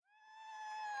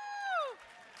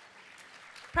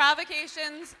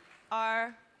Provocations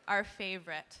are our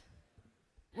favorite.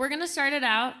 We're going to start it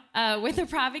out with a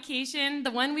provocation,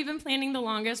 the one we've been planning the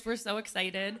longest. We're so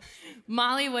excited.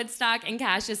 Molly Woodstock and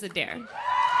Cassius Adair.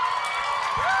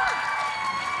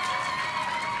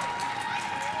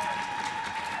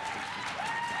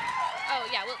 Oh,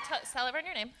 yeah, we'll tell everyone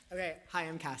your name. Okay, hi,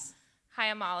 I'm Cass. Hi,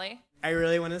 I'm Molly. I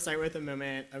really want to start with a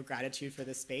moment of gratitude for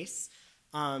this space.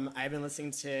 I've been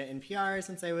listening to NPR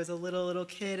since I was a little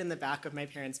kid in the back of my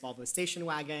parents' Volvo station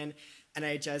wagon, and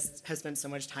I just have spent so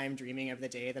much time dreaming of the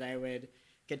day that I would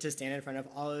get to stand in front of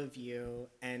all of you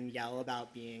and yell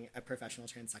about being a professional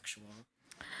transsexual.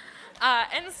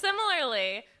 And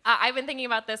similarly, I've been thinking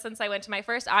about this since I went to my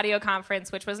first audio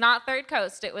conference, which was not Third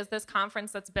Coast. It was this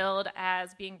conference that's billed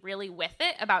as being really with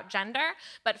it about gender,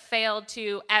 but failed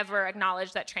to ever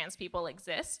acknowledge that trans people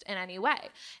exist in any way.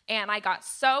 And I got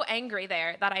so angry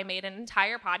there that I made an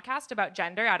entire podcast about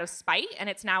gender out of spite, and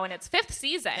it's now in its 5th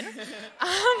season.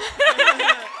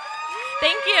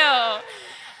 Thank you.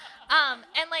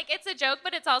 And it's a joke,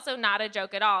 but it's also not a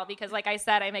joke at all because, like I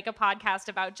said, I make a podcast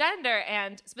about gender,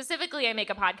 and specifically I make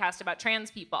a podcast about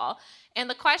trans people. And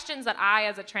the questions that I,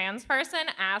 as a trans person,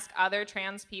 ask other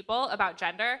trans people about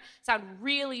gender sound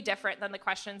really different than the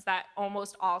questions that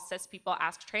almost all cis people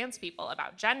ask trans people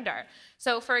about gender.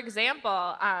 So, for example,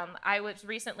 I was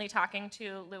recently talking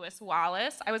to Lewis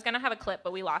Wallace. I was going to have a clip,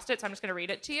 but we lost it, so I'm just going to read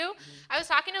it to you. I was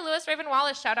talking to Lewis Raven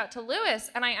Wallace, shout out to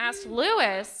Lewis, and I asked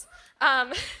Lewis...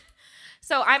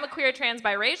 So I'm a queer trans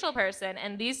biracial person,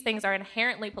 and these things are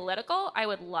inherently political. I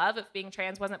would love if being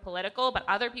trans wasn't political, but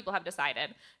other people have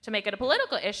decided to make it a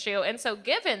political issue. And so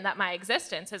given that my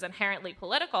existence is inherently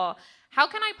political, how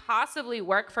can I possibly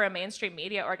work for a mainstream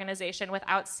media organization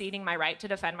without ceding my right to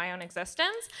defend my own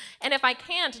existence? And if I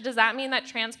can't, does that mean that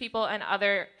trans people and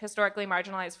other historically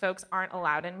marginalized folks aren't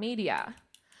allowed in media?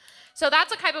 So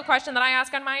that's a type of question that I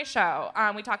ask on my show.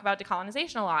 We talk about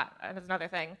decolonization a lot. That's another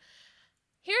thing.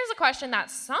 Here's a question that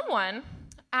someone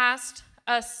asked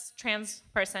a trans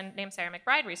person named Sarah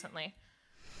McBride recently.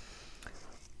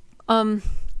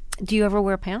 Do you ever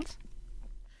wear pants?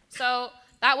 So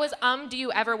that was, do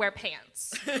you ever wear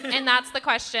pants? And that's the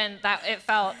question that it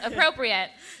felt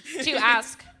appropriate to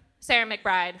ask Sarah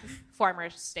McBride,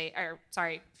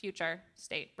 future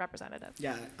state representative.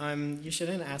 Yeah, you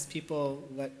shouldn't ask people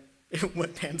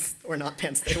what pants or not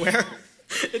pants they wear.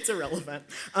 It's irrelevant.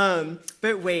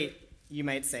 But wait. You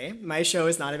might say, my show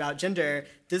is not about gender.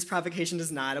 This provocation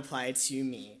does not apply to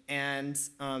me. And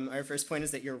our first point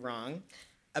is that you're wrong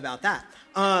about that.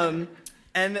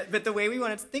 But the way we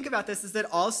want to think about this is that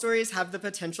all stories have the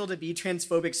potential to be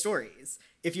transphobic stories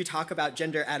if you talk about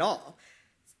gender at all.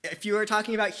 If you are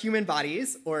talking about human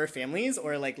bodies or families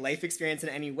or life experience in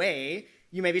any way,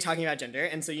 you may be talking about gender,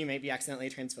 and so you may be accidentally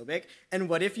transphobic. And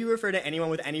what if you refer to anyone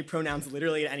with any pronouns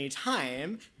literally at any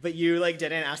time, but you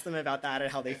didn't ask them about that or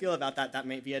how they feel about that? That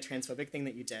might be a transphobic thing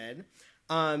that you did.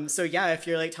 So yeah, if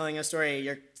you're telling a story,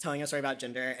 you're telling a story about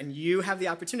gender, and you have the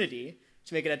opportunity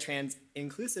to make it a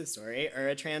trans-inclusive story or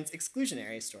a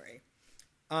trans-exclusionary story.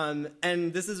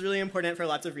 And this is really important for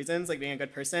lots of reasons, like being a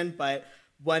good person, but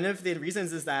one of the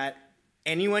reasons is that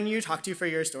anyone you talk to for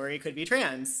your story could be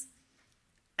trans.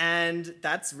 And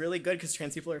that's really good because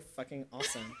trans people are fucking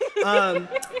awesome.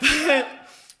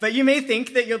 But you may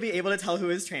think that you'll be able to tell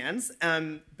who is trans,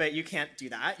 but you can't do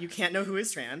that. You can't know who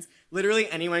is trans. Literally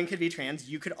anyone could be trans.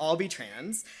 You could all be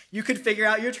trans. You could figure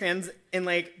out you're trans in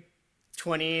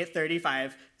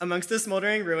 2035 amongst the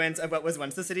smoldering ruins of what was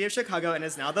once the city of Chicago and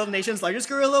is now the nation's largest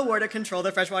guerrilla war to control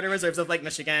the freshwater reserves of Lake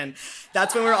Michigan.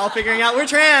 That's when we're all figuring out we're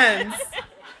trans.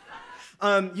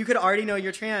 You could already know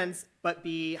you're trans, but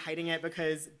be hiding it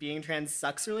because being trans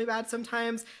sucks really bad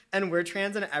sometimes, and we're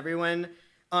trans and everyone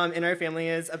in our family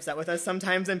is upset with us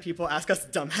sometimes, and people ask us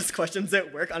dumbass questions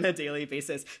at work on a daily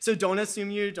basis. So don't assume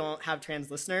you don't have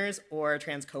trans listeners or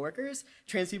trans coworkers.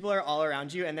 Trans people are all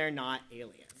around you, and they're not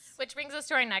aliens. Which brings us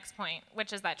to our next point,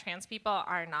 which is that trans people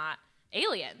are not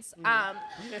aliens.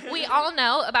 We all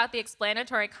know about the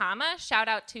explanatory comma. Shout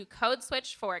out to Code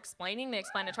Switch for explaining the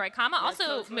explanatory comma.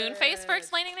 Also Moonface for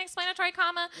explaining the explanatory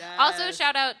comma. Yes. Also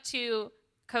shout out to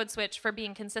Code Switch for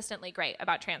being consistently great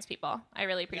about trans people. I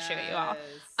really appreciate you all.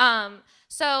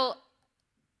 So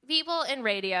people in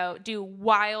radio do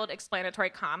wild explanatory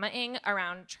commaing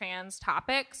around trans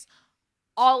topics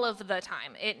all of the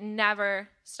time. It never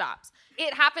stops.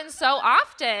 It happens so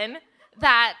often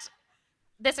that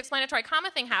this explanatory comma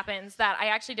thing happens that I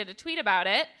actually did a tweet about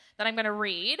it that I'm going to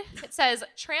read. It says,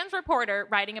 trans reporter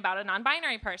writing about a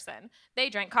non-binary person.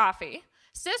 They drank coffee.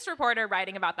 Cis reporter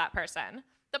writing about that person.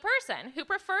 the person who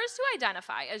prefers to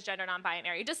identify as gender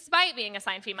non-binary despite being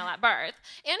assigned female at birth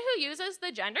and who uses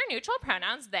the gender-neutral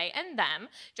pronouns they and them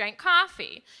drank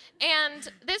coffee.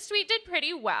 And this tweet did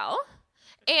pretty well.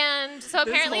 And so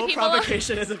apparently this whole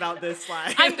provocation is about this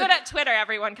slide. I'm good at Twitter,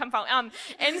 everyone. Come follow.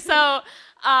 And so,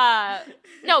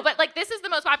 no, but like this is the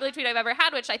most popular tweet I've ever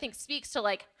had, which I think speaks to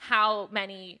like how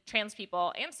many trans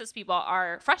people and cis people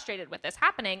are frustrated with this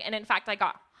happening. And in fact, I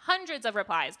got hundreds of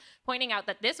replies pointing out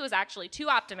that this was actually too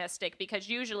optimistic because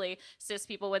usually cis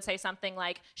people would say something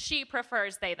like, she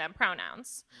prefers they, them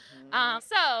pronouns.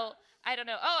 So I don't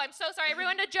know. Oh, I'm so sorry. I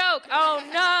ruined a joke. Oh,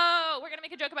 no. We're going to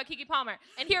make a joke about Keke Palmer.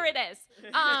 And here it is.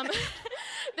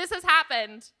 This has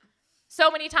happened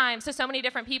so many times to so many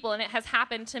different people, and it has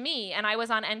happened to me. And I was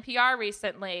on NPR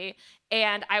recently,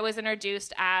 and I was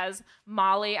introduced as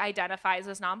Molly identifies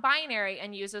as non-binary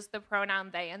and uses the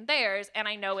pronoun they and theirs. And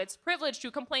I know it's privileged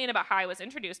to complain about how I was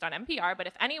introduced on NPR, but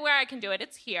if anywhere I can do it,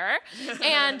 it's here.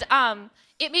 And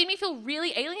it made me feel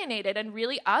really alienated and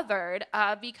really othered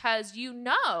because you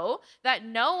know that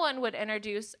no one would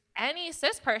introduce any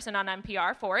cis person on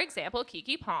NPR, for example,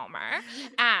 Keke Palmer,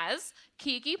 as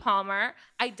Keke Palmer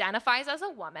identifies as a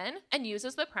woman and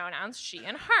uses the pronouns she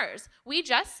and hers. We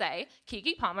just say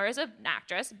Keke Palmer is an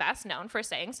actress best known for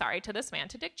saying sorry to this man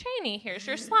to Dick Cheney. Here's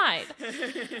your slide. Go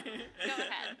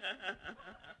ahead.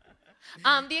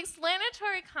 The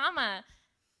explanatory comma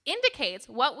indicates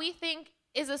what we think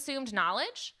is assumed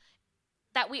knowledge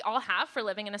that we all have for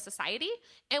living in a society,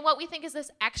 and what we think is this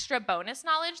extra bonus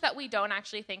knowledge that we don't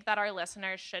actually think that our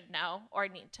listeners should know or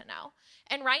need to know.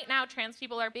 And right now, trans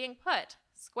people are being put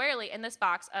squarely in this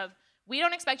box of, we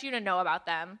don't expect you to know about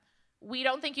them, we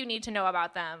don't think you need to know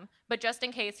about them, but just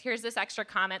in case, here's this extra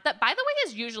comment that, by the way,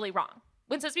 is usually wrong.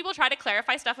 When cis people try to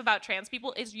clarify stuff about trans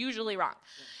people, it's usually wrong.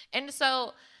 And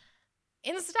so,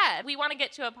 instead, we want to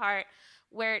get to a part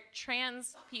where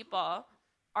trans people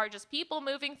are just people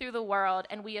moving through the world,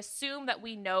 and we assume that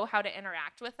we know how to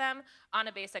interact with them on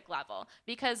a basic level,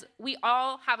 because we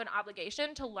all have an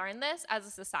obligation to learn this as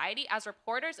a society. As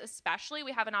reporters especially,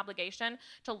 we have an obligation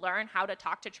to learn how to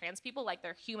talk to trans people like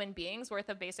they're human beings worth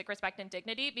of basic respect and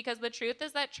dignity, because the truth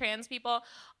is that trans people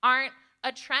aren't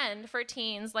a trend for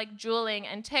teens like juuling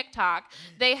and TikTok.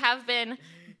 They have been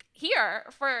here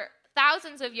for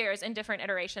thousands of years in different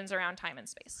iterations around time and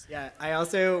space. Yeah, I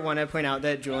also want to point out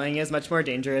that juuling is much more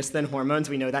dangerous than hormones.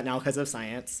 We know that now because of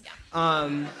science. Yeah.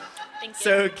 Thank you.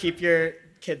 So keep your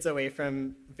kids away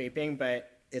from vaping, but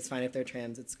it's fine if they're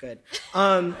trans. It's good.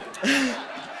 But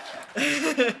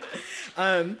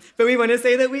we want to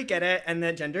say that we get it, and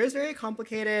that gender is very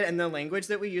complicated, and the language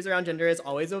that we use around gender is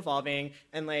always evolving,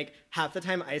 and like half the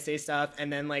time I say stuff,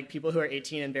 and then like people who are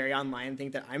 18 and very online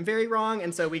think that I'm very wrong,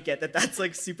 and so we get that that's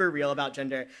like super real about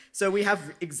gender. So we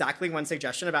have exactly one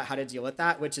suggestion about how to deal with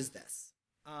that, which is this.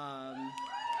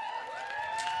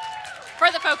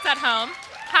 For the folks at home,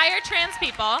 hire trans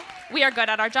people. We are good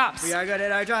at our jobs. We are good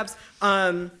at our jobs.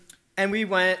 And we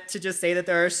want to just say that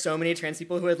there are so many trans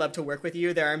people who would love to work with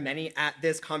you. There are many at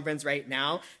this conference right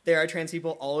now. There are trans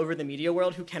people all over the media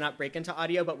world who cannot break into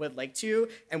audio but would like to,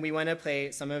 and we want to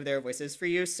play some of their voices for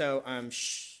you, so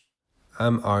shh.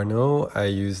 I'm Arno. I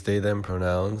use they, them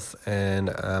pronouns, and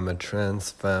I'm a trans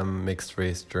femme mixed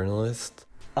race journalist.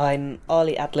 I'm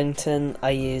Ollie Adlington.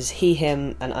 I use he,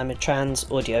 him, and I'm a trans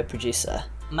audio producer.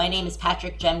 My name is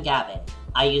Patrick Jem Gavin.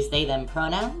 I use they, them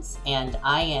pronouns, and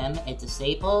I am a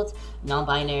disabled,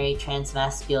 non-binary,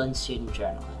 transmasculine student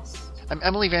journalist. I'm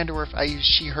Emily Vanderwerf. I use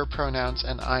she, her pronouns,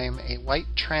 and I am a white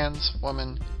trans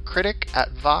woman critic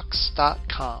at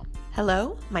Vox.com.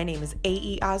 Hello, my name is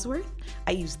A.E. Osworth.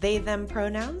 I use they, them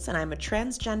pronouns, and I'm a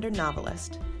transgender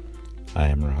novelist. I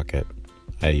am Rocket.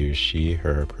 I use she,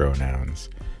 her pronouns.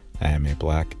 I am a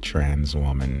black trans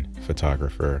woman,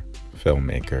 photographer,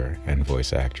 filmmaker, and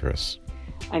voice actress.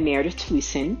 I'm Meredith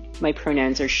Tlusin. My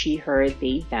pronouns are she, her,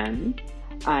 they, them.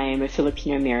 I'm a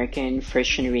Filipino-American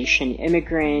first-generation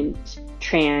immigrant,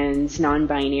 trans,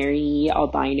 non-binary,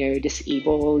 albino,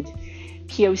 disabled,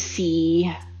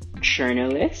 POC,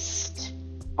 journalist,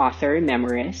 author,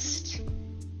 memoirist,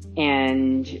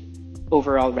 and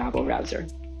overall rabble-rouser.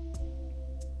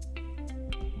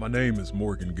 My name is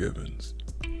Morgan Givens.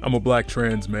 I'm a black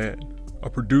trans man, a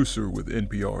producer with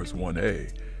NPR's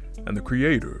 1A, and the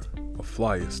creator of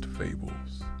Flyest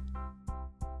Fables.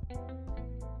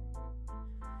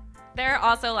 There are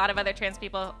also a lot of other trans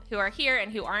people who are here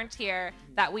and who aren't here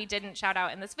that we didn't shout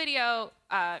out in this video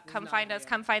come find us,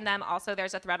 come find them. Also,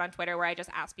 there's a thread on Twitter where I just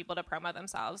asked people to promo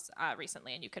themselves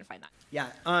recently, and you can find that. Yeah,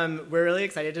 we're really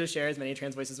excited to share as many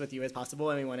trans voices with you as possible,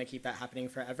 and we want to keep that happening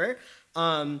forever.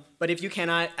 But if you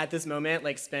cannot, at this moment,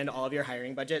 like spend all of your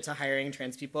hiring budget to hiring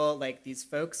trans people like these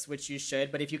folks, which you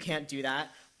should, but if you can't do that,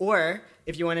 or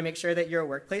if you want to make sure that your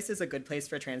workplace is a good place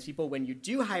for trans people when you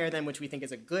do hire them, which we think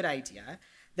is a good idea,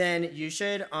 then you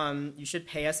should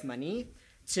pay us money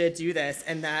to do this,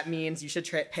 and that means you should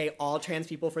pay all trans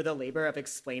people for the labor of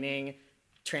explaining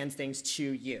trans things to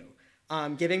you.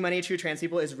 Giving money to trans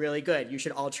people is really good. You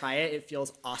should all try it. It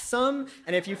feels awesome.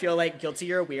 And if you feel like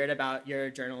guilty or weird about your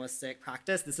journalistic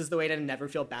practice, this is the way to never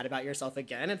feel bad about yourself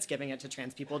again. It's giving it to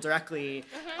trans people directly.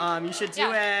 You should do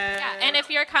it. Yeah, and if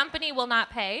your company will not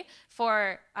pay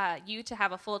for you to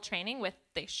have a full training, with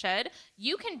they should,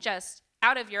 you can just,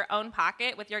 out of your own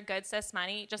pocket with your good cis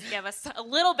money, just give us a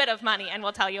little bit of money and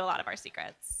we'll tell you a lot of our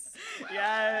secrets.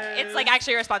 Yes. It's like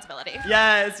actually a responsibility.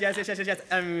 Yes.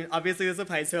 Obviously, this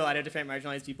applies to a lot of different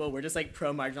marginalized people. We're just like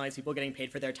pro-marginalized people getting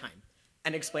paid for their time.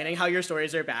 And explaining how your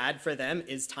stories are bad for them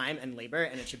is time and labor,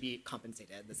 and it should be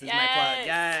compensated. This is my plug.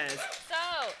 Yes.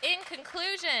 So, in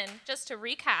conclusion, just to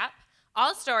recap,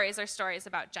 all stories are stories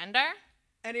about gender.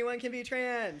 Anyone can be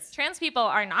trans. Trans people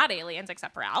are not aliens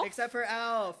except for Alf. Except for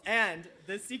Alf. And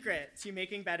the secret to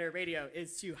making better radio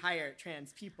is to hire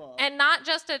trans people. And not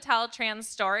just to tell trans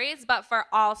stories, but for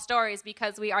all stories,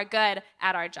 because we are good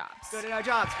at our jobs. Good at our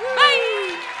jobs. Woo!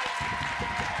 Bye!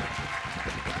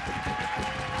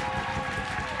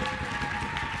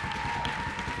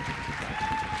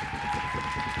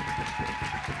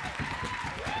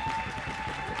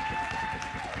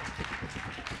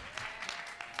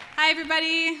 Hi,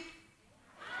 everybody.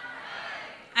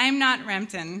 I'm not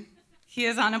Rempton. He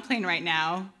is on a plane right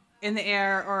now, in the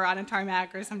air or on a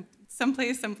tarmac or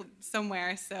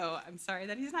somewhere, so I'm sorry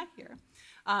that he's not here.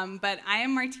 But I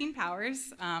am Martine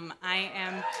Powers. I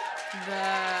am the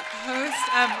host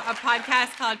of a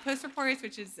podcast called Post Reports,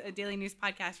 which is a daily news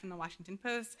podcast from the Washington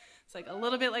Post. It's like a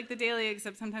little bit like The Daily,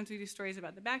 except sometimes we do stories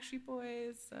about the Backstreet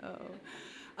Boys.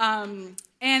 And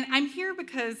I'm here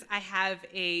because I have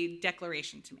a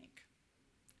declaration to make.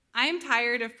 I am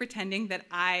tired of pretending that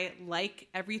I like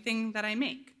everything that I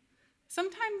make.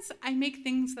 Sometimes I make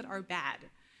things that are bad,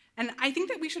 and I think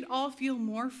that we should all feel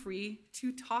more free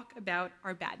to talk about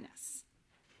our badness.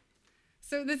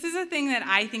 So this is a thing that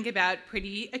I think about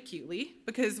pretty acutely,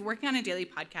 because working on a daily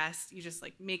podcast, you just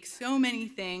like make so many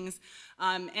things.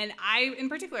 And I, in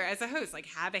particular, as a host, like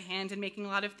have a hand in making a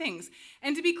lot of things.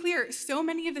 And to be clear, so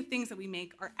many of the things that we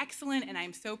make are excellent, and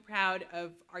I'm so proud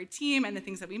of our team and the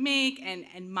things that we make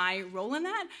and my role in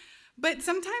that. But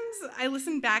sometimes I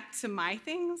listen back to my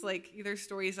things, like either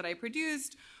stories that I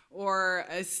produced, or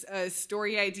a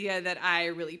story idea that I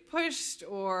really pushed,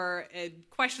 or a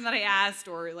question that I asked,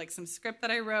 or like some script that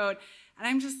I wrote, and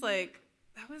I'm just like,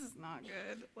 that was not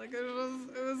good. Like it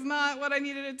was not what I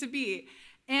needed it to be.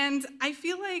 And I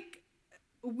feel like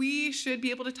we should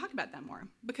be able to talk about that more,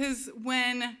 because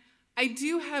when I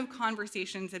do have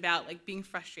conversations about like being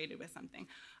frustrated with something,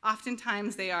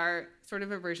 oftentimes they are sort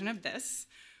of a version of this,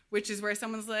 which is where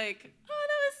someone's like, oh,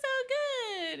 that was so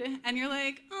good. And you're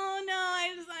like, oh no, I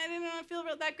didn't feel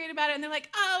that great about it. And they're like,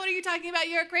 oh, what are you talking about?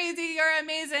 You're crazy, you're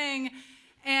amazing.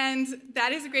 And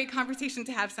that is a great conversation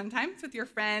to have sometimes with your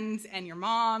friends and your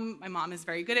mom. My mom is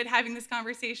very good at having this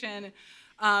conversation.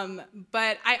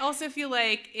 But I also feel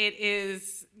like it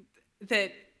is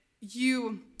that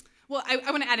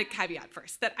I want to add a caveat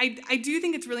first, that I do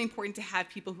think it's really important to have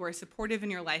people who are supportive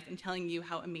in your life and telling you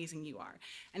how amazing you are.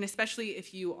 And especially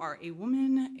if you are a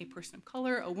woman, a person of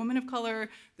color, a woman of color,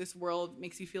 this world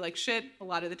makes you feel like shit a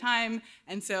lot of the time.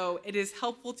 And so it is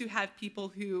helpful to have people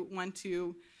who want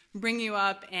to bring you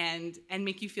up and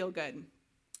make you feel good.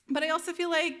 But I also feel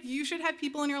like you should have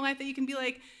people in your life that you can be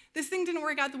like, this thing didn't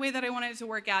work out the way that I wanted it to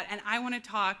work out, and I want to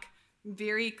talk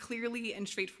very clearly and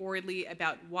straightforwardly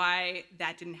about why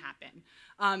that didn't happen.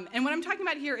 And what I'm talking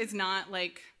about here is not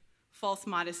like false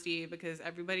modesty, because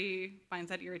everybody finds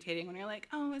that irritating when you're like,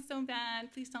 oh, it's so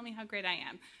bad, please tell me how great I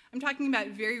am. I'm talking about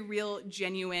very real,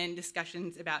 genuine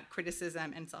discussions about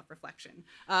criticism and self-reflection.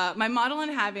 My model in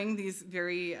having these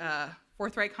very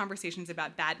forthright conversations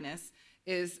about badness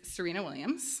is Serena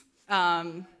Williams.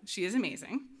 She is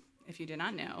amazing, if you did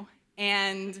not know.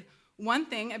 And one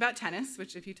thing about tennis,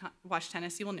 which if you watch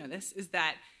tennis, you will know this, is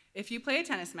that if you play a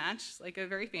tennis match, like a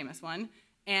very famous one,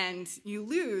 and you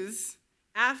lose,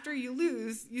 after you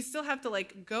lose, you still have to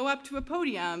like go up to a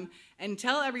podium and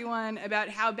tell everyone about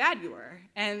how bad you were.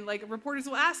 And like reporters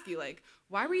will ask you, like,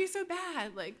 why were you so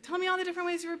bad? Like, tell me all the different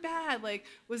ways you were bad. Like,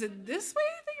 was it this way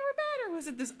that you were bad, or was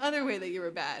it this other way that you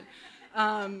were bad?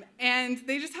 And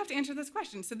they just have to answer this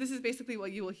question. So this is basically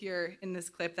what you will hear in this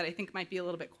clip that I think might be a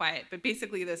little bit quiet. But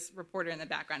basically this reporter in the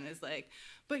background is like,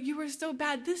 but you were so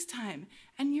bad this time,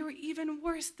 and you were even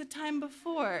worse the time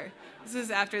before. This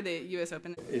is after the US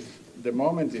Open. The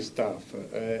moment is tough.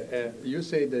 You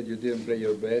say that you didn't play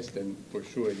your best, and for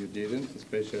sure you didn't,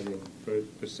 especially on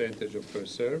percentage of per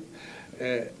serve.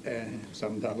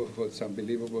 Some doubtful,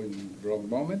 unbelievable in wrong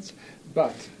moments.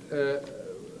 But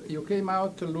you came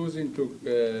out losing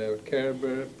to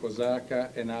Kerber,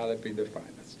 Posaka, and Alep in the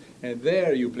finals. And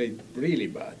there you played really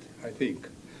bad, I think.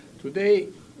 Today,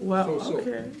 so-so.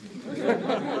 Okay.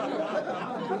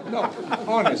 No,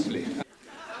 honestly.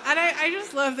 And I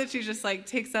just love that she just like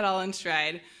takes that all in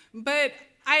stride. But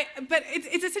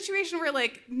it's a situation where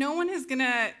like no one is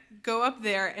gonna go up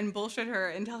there and bullshit her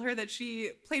and tell her that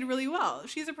she played really well.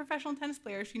 She's a professional tennis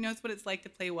player. She knows what it's like to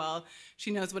play well.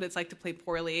 She knows what it's like to play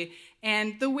poorly.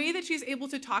 And the way that she's able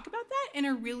to talk about that in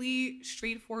a really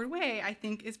straightforward way, I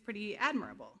think, is pretty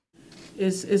admirable.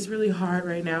 It's really hard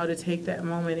right now to take that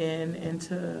moment in and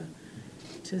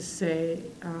to say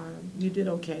you did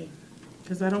okay,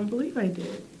 because I don't believe I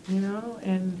did,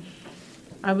 and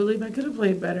I believe I could have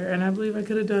played better, and I believe I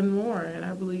could have done more, and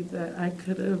I believe that I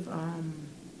could have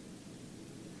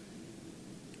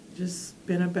just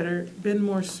been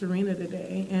more Serena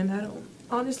today, and I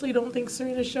honestly don't think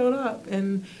Serena showed up,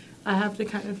 and I have to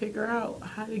kind of figure out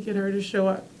how to get her to show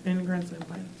up in the Grand Slam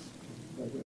finals.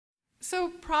 So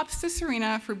props to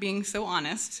Serena for being so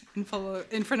honest in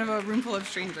front of a room full of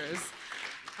strangers.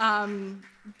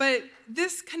 But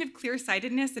this kind of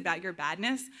clear-sightedness about your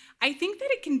badness, I think that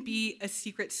it can be a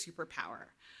secret superpower.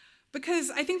 Because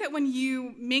I think that when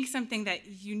you make something that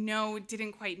you know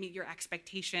didn't quite meet your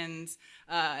expectations,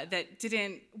 that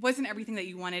wasn't everything that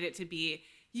you wanted it to be,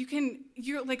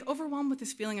 you're like overwhelmed with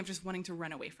this feeling of just wanting to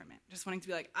run away from it. Just wanting to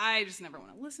be like, I just never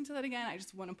want to listen to that again. I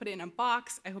just want to put it in a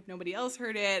box. I hope nobody else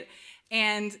heard it.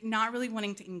 And not really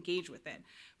wanting to engage with it.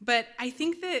 But I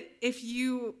think that if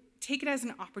you take it as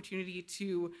an opportunity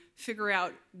to figure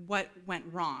out what went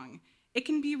wrong, it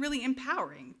can be really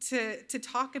empowering to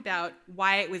talk about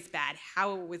why it was bad,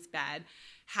 how it was bad,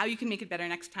 how you can make it better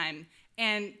next time,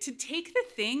 and to take the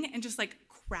thing and just like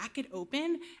crack it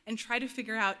open and try to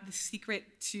figure out the secret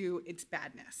to its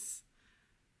badness.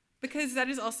 Because that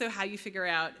is also how you figure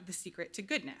out the secret to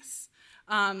goodness.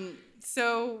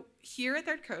 So here at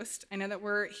Third Coast, I know that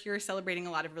we're here celebrating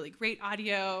a lot of really great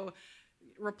audio,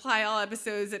 Reply All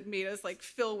episodes that made us like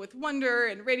fill with wonder,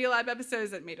 and Radiolab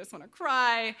episodes that made us want to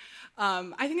cry.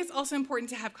 I think it's also important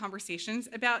to have conversations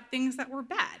about things that were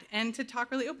bad and to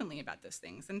talk really openly about those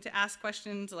things and to ask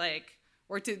questions like,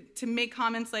 or to make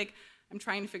comments like, I'm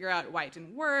trying to figure out why it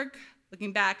didn't work.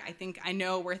 Looking back, I think I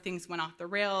know where things went off the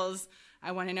rails.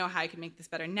 I want to know how I can make this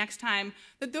better next time.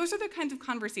 But those are the kinds of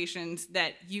conversations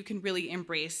that you can really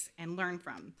embrace and learn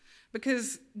from.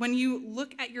 Because when you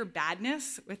look at your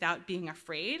badness without being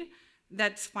afraid,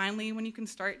 that's finally when you can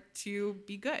start to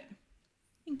be good.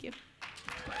 Thank you.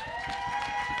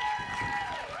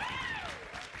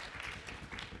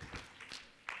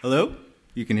 Hello,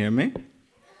 you can hear me?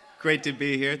 Great to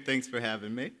be here, thanks for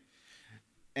having me.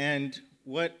 And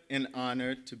what an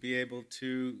honor to be able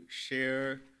to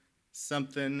share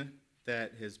something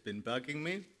that has been bugging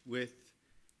me with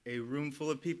a room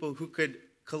full of people who could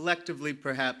collectively,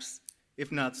 perhaps,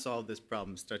 if not solve this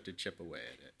problem, start to chip away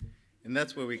at it. And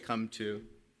that's where we come to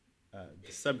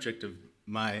the subject of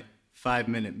my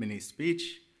 5-minute mini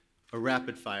speech, a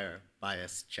rapid-fire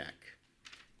bias check.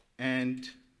 And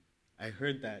I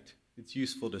heard that it's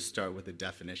useful to start with a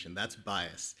definition. That's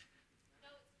bias. No,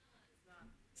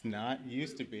 it's not. It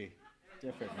used to be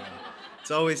different now.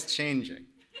 It's always changing.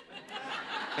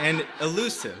 And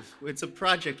elusive. It's a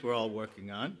project we're all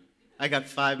working on. I got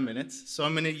 5 minutes, so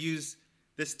I'm going to use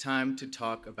this time to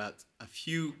talk about a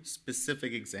few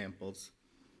specific examples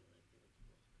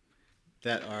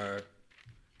that are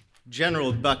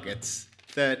general buckets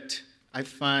that I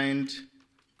find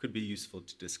could be useful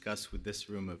to discuss with this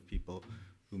room of people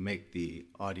who make the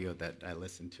audio that I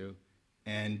listen to.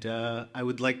 And I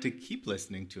would like to keep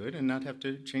listening to it and not have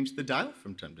to change the dial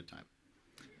from time to time.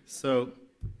 So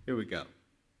here we go.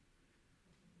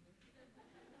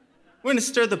 We're going to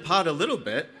stir the pot a little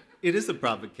bit. It is a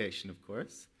provocation, of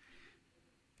course.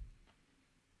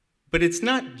 But it's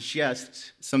not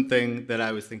just something that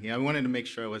I was thinking. I wanted to make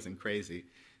sure I wasn't crazy,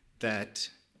 that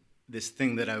this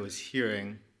thing that I was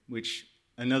hearing, which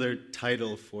another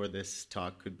title for this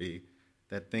talk could be,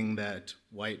 that thing that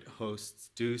white hosts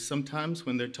do sometimes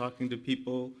when they're talking to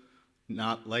people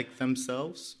not like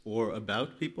themselves or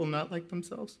about people not like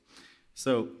themselves.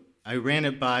 So I ran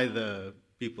it by the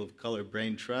People of Color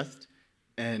Brain Trust,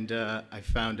 and I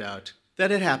found out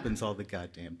that it happens all the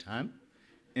goddamn time,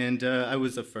 and I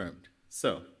was affirmed.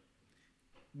 So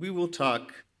we will talk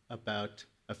about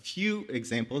a few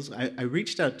examples. I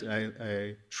reached out,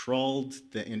 I trawled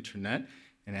the internet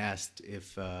and asked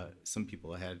if some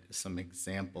people had some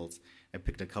examples. I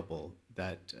picked a couple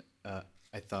that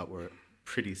I thought were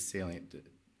pretty salient.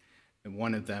 And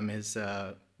one of them is,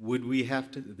 would we have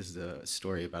to, this is a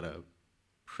story about a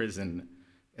prison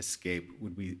escape,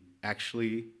 would we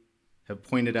actually have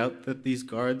pointed out that these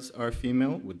guards are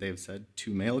female? Would they have said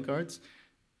 2 male guards?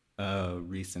 A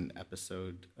recent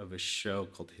episode of a show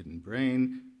called Hidden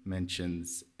Brain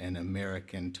mentions an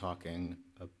American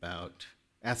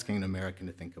asking an American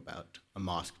to think about a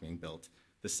mosque being built,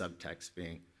 the subtext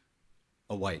being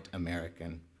a white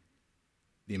American,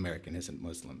 the American isn't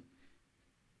Muslim.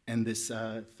 And this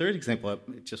third example,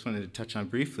 I just wanted to touch on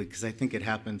briefly because I think it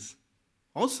happens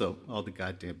also all the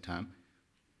goddamn time.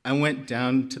 I went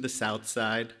down to the South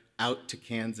Side, out to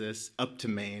Kansas, up to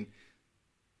Maine,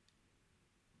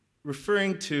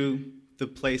 referring to the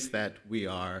place that we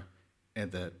are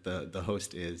and the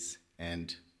host is,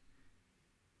 and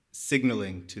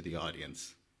signaling to the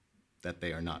audience that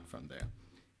they are not from there.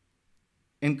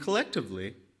 And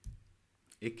collectively,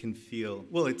 it can feel,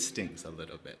 well, it stings a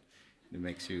little bit. It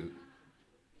makes you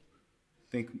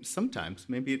think sometimes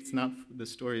maybe the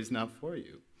story is not for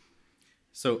you.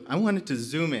 So I wanted to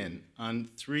zoom in on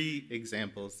 3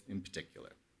 examples in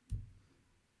particular.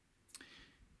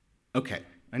 Okay,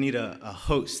 I need a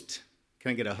host.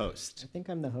 Can I get a host? I think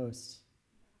I'm the host.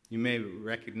 You may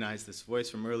recognize this voice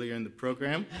from earlier in the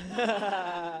program.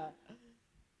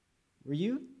 Were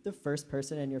you the first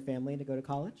person in your family to go to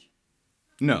college?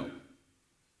 No.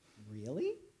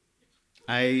 Really?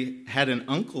 I had an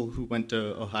uncle who went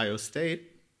to Ohio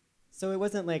State. So it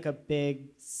wasn't like a big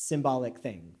symbolic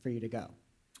thing for you to go?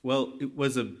 Well, it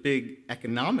was a big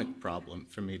economic problem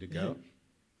for me to go.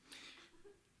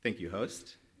 Thank you,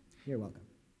 host. You're welcome.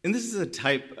 And this is a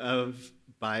type of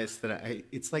bias that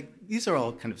it's like, these are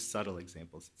all kind of subtle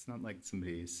examples. It's not like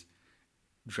somebody's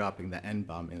dropping the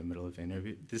N-bomb in the middle of an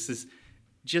interview. This is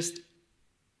just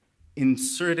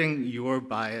inserting your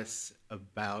bias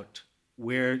about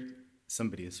where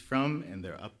somebody is from and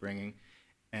their upbringing.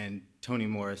 And Toni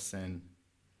Morrison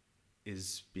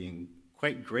is being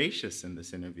quite gracious in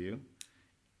this interview.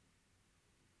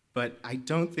 But I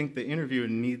don't think the interviewer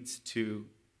needs to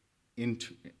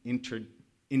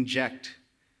inject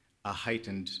a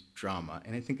heightened drama.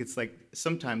 And I think it's like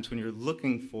sometimes when you're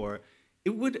looking for, it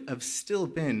would have still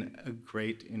been a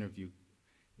great interview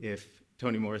if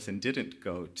Toni Morrison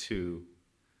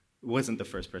wasn't the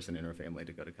first person in her family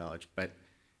to go to college, but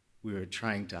we were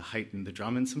trying to heighten the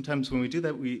drama. And sometimes when we do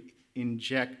that, we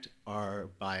inject our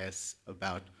bias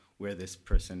about where this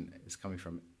person is coming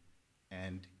from.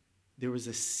 And there was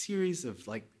a series of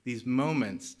like these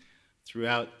moments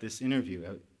throughout this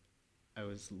interview. I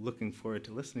was looking forward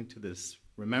to listening to this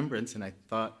remembrance, and I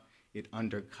thought it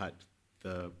undercut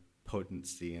the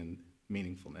potency and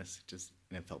meaningfulness,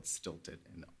 and it felt stilted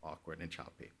and awkward and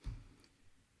choppy.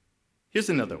 Here's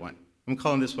another one. I'm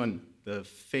calling this one the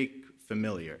fake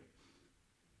familiar.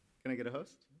 Can I get a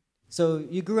host? So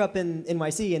you grew up in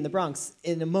NYC, in the Bronx,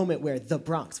 in a moment where the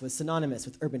Bronx was synonymous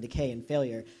with urban decay and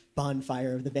failure,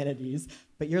 bonfire of the vanities,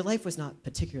 but your life was not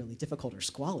particularly difficult or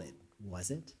squalid,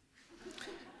 was it?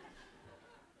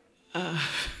 I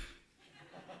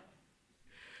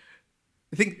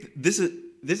think this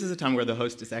is a time where the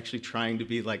host is actually trying to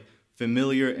be like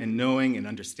familiar and knowing and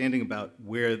understanding about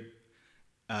where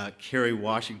Kerry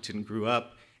Washington grew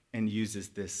up, and uses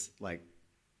this like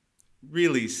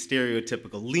really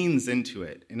stereotypical, leans into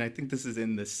it. And I think this is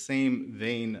in the same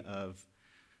vein of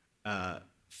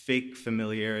fake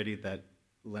familiarity that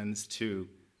lends to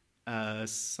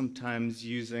sometimes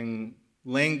using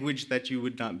language that you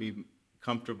would not be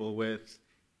comfortable with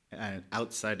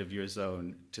outside of your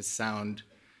zone to sound,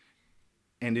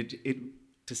 and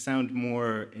to sound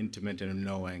more intimate and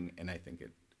knowing, and I think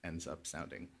it ends up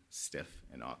sounding stiff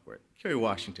and awkward. Kerry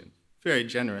Washington very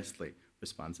generously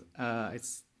responds. I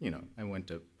went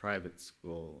to private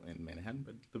school in Manhattan,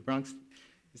 but the Bronx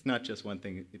is not just one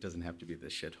thing. It doesn't have to be the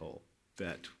shithole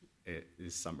that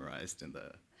is summarized in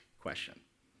the question.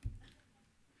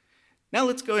 Now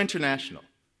let's go international.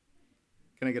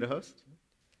 Can I get a host?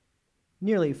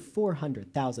 Nearly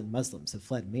 400,000 Muslims have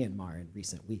fled Myanmar in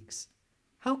recent weeks.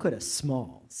 How could a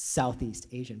small Southeast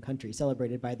Asian country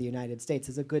celebrated by the United States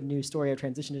as a good news story of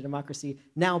transition to democracy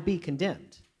now be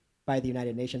condemned by the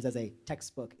United Nations as a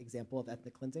textbook example of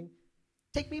ethnic cleansing?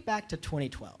 Take me back to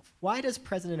 2012. Why does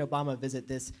President Obama visit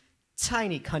this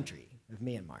tiny country of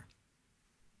Myanmar?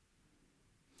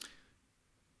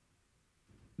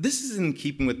 this is in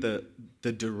keeping with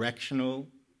the directional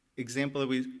example that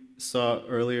we saw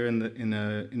earlier in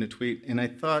a tweet, and I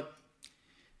thought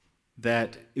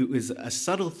that it was a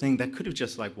subtle thing that could have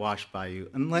just like washed by you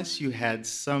unless you had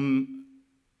some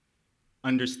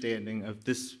understanding of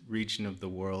this region of the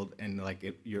world and like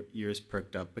your ears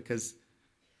perked up, because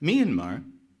Myanmar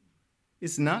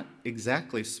is not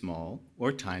exactly small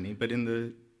or tiny, but in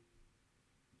the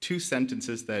 2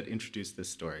 sentences that introduce this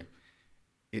story,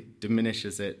 it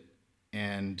diminishes it,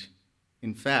 and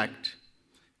in fact,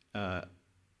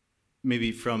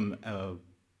 maybe from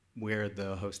where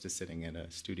the host is sitting in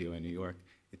a studio in New York,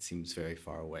 it seems very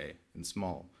far away and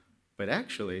small. But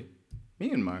actually,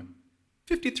 Myanmar,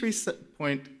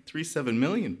 53.37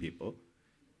 million people,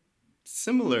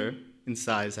 similar in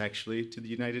size actually to the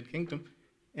United Kingdom,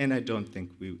 and I don't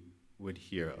think we would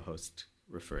hear a host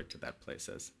refer to that place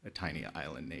as a tiny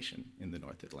island nation in the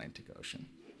North Atlantic Ocean.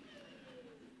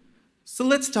 So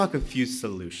let's talk a few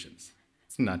solutions.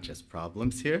 It's not just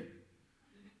problems here.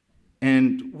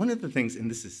 And one of the things, and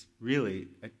this is really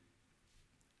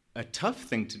a tough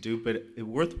thing to do, but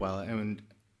worthwhile, and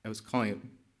I was calling it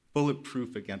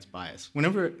bulletproof against bias.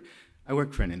 Whenever I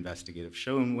work for an investigative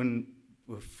show, and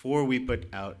before we put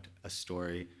out a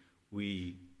story,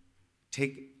 we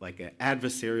take like an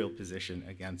adversarial position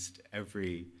against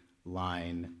every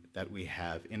line that we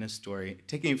have in a story,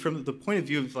 taking it from the point of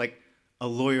view of like a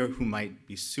lawyer who might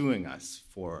be suing us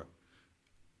for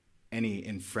any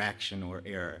infraction or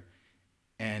error.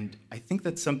 And I think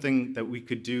that's something that we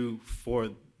could do for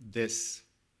this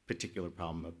particular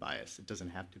problem of bias. It doesn't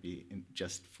have to be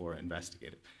just for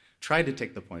investigative. Try to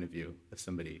take the point of view of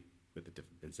somebody with a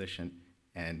different position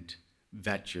and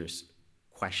vet your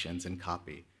questions and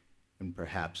copy. And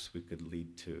perhaps we could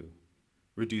lead to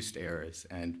reduced errors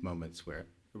and moments where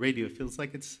radio feels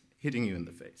like it's hitting you in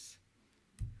the face.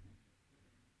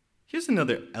 Here's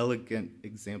another elegant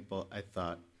example I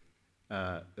thought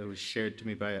that was shared to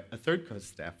me by a third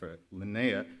co-staffer,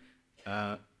 Linnea.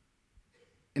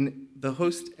 And the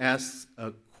host asks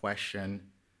a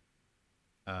question.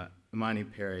 Imani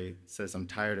Perry says, "I'm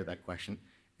tired of that question."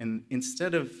 And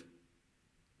instead of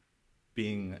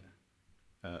being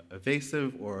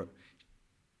evasive or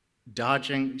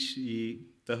dodging,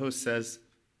 the host says,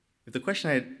 "If the question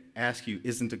I ask you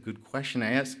isn't a good question,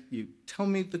 I ask you, tell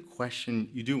me the question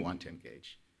you do want to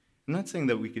engage." I'm not saying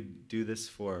that we could do this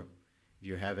for if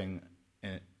you're having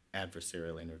an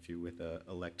adversarial interview with an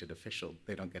elected official.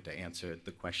 They don't get to answer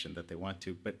the question that they want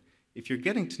to. But if you're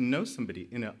getting to know somebody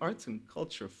in an arts and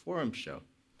culture forum show,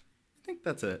 I think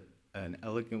that's an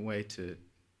elegant way to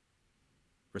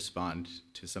respond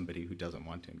to somebody who doesn't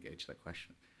want to engage that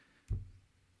question.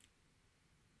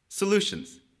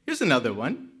 Solutions. Here's another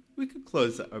one. We could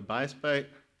close our bias by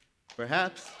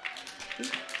perhaps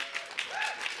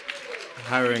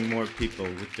hiring more people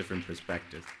with different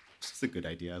perspectives. This is a good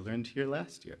idea I learned here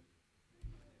last year.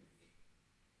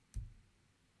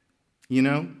 You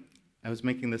know, I was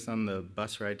making this on the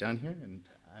bus ride down here, and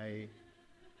I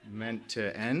meant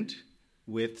to end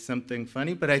with something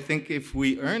funny, but I think if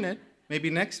we earn it, maybe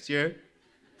next year,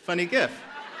 funny GIF.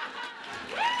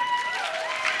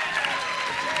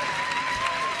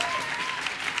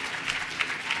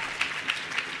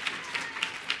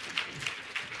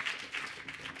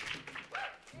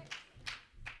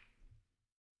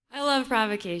 I love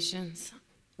Provocations.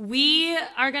 We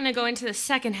are going to go into the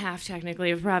second half,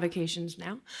 technically, of Provocations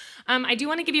now. I do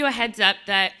want to give you a heads up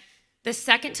that the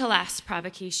second to last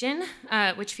provocation,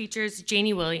 which features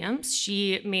Janie Williams,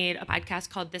 she made a podcast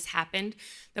called This Happened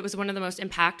that was one of the most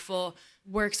impactful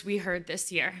works we heard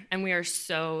this year, and we are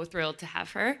so thrilled to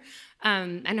have her.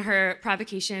 And her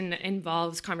provocation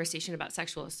involves conversation about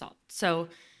sexual assault. So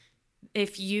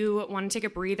if you want to take a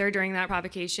breather during that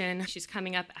provocation, she's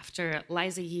coming up after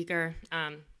Liza Yeager.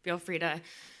 Feel free to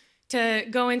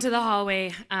go into the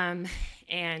hallway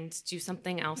and do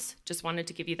something else. Just wanted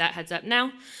to give you that heads up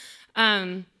now.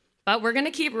 But we're going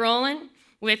to keep rolling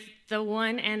with the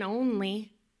one and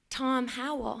only Tom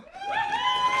Howell.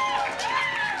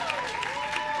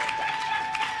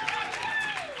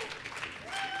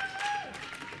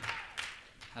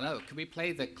 Hello, could we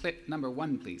play the clip number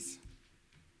 1, please?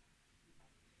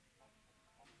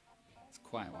 It's a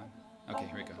quiet one. Okay,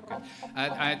 here we go. Good.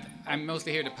 I'm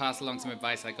mostly here to pass along some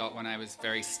advice I got when I was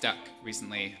very stuck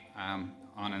recently on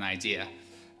an idea.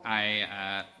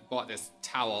 I bought this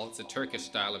towel. It's a Turkish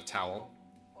style of towel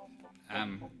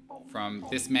from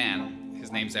this man.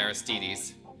 His name's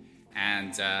Aristides.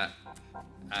 And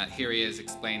here he is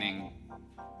explaining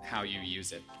how you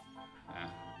use it.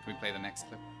 Can we play the next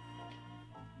clip?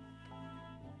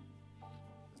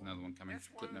 another one coming.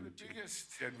 Clip number 2.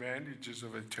 Biggest advantages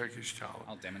of a Turkish towel.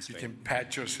 I'll demonstrate. You can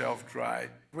pat yourself dry.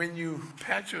 When you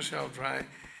pat yourself dry,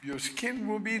 your skin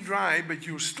will be dry, but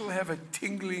you'll still have a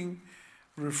tingling,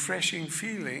 refreshing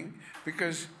feeling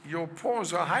because your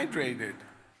pores are hydrated.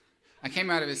 I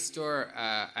came out of his store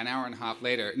an hour and a half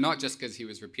later, not just because he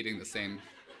was repeating the same,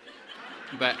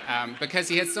 but because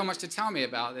he had so much to tell me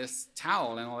about this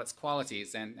towel and all its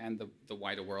qualities and the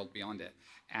wider world beyond it.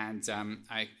 And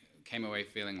I came away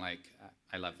feeling like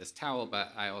I love this towel, but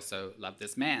I also love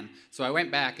this man. So I went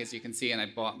back, as you can see, and I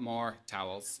bought more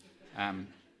towels.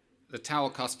 The towel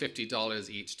cost $50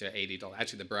 each to $80.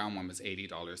 Actually, the brown one was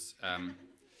 $80.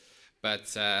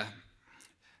 But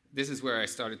this is where I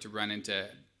started to run into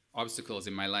obstacles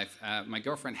in my life. My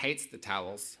girlfriend hates the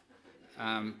towels.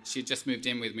 She had just moved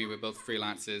in with me. We're both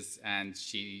freelancers, and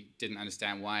she didn't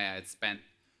understand why I had spent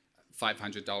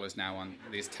 $500 now on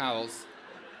these towels.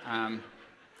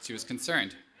 She was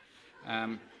concerned.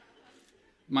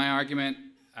 My argument,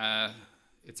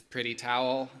 it's a pretty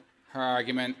towel. Her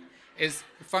argument is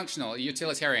functional,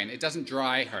 utilitarian. It doesn't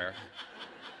dry her.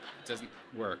 It doesn't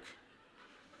work.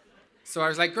 So I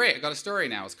was like, great, I got a story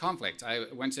now. It's conflict. I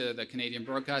went to the Canadian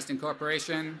Broadcasting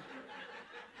Corporation,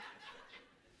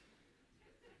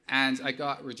 and I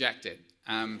got rejected,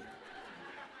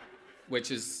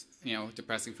 which is,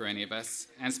 depressing for any of us.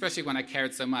 And especially when I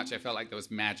cared so much, I felt like there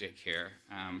was magic here.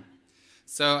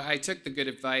 So I took the good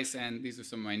advice, and these are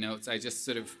some of my notes. I just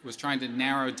sort of was trying to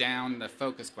narrow down the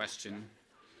focus question.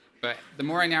 But the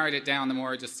more I narrowed it down, the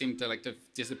more it just seemed to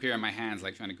disappear in my hands,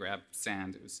 like trying to grab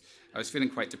sand. I was feeling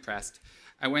quite depressed.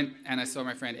 I went and I saw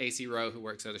my friend AC Rowe, who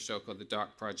works at a show called The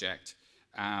Dark Project.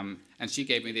 And she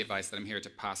gave me the advice that I'm here to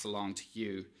pass along to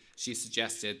you. She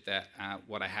suggested that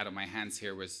what I had on my hands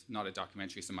here was not a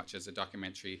documentary so much as a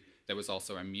documentary that was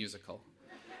also a musical,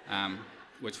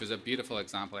 which was a beautiful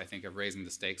example, I think, of raising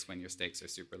the stakes when your stakes are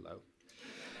super low.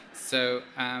 So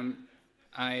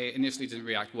I initially didn't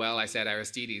react well. I said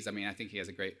Aristides. I mean, I think he has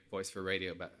a great voice for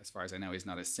radio, but as far as I know, he's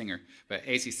not a singer. But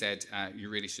AC said, you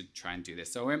really should try and do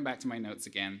this. So I went back to my notes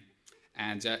again,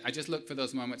 and I just looked for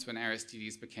those moments when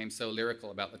Aristides became so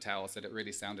lyrical about the towels that it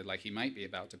really sounded like he might be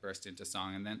about to burst into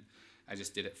song, and then I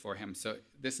just did it for him. So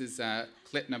this is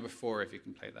clip number 4, if you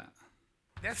can play that.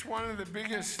 That's one of the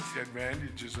biggest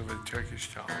advantages of a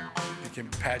Turkish towel. You can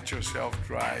pat yourself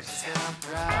dry.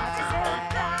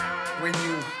 When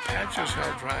you pat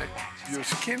yourself dry, your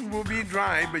skin will be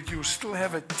dry, but you still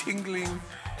have a tingling,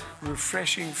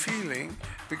 refreshing feeling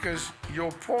because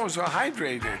your pores are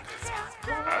hydrated.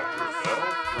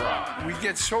 We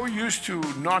get so used to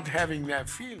not having that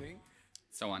feeling.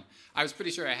 So on. I was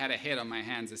pretty sure I had a hit on my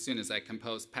hands as soon as I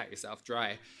composed Pat Yourself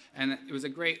Dry. And it was a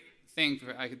great thing.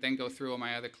 I could then go through all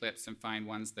my other clips and find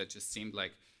ones that just seemed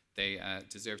like they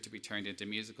deserved to be turned into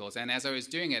musicals. And as I was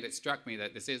doing it, it struck me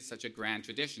that this is such a grand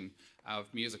tradition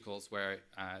of musicals where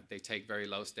they take very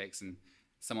low stakes and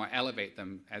somewhat elevate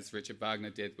them, as Richard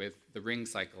Wagner did with The Ring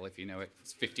Cycle, if you know it.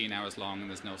 It's 15 hours long and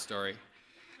there's no story.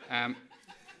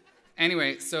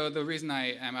 Anyway, so the reason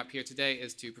I am up here today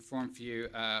is to perform for you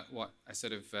what I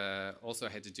sort of also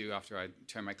had to do after I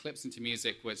turned my clips into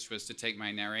music, which was to take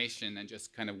my narration and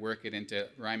just kind of work it into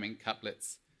rhyming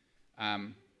couplets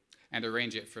and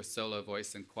arrange it for solo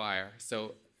voice and choir.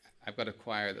 So I've got a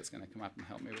choir that's going to come up and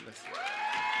help me with this.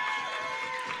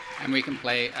 And we can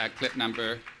play clip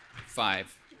number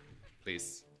 5,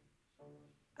 please.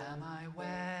 Am I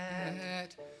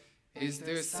wet? Is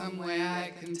there some way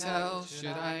I can tell? Should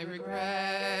I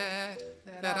regret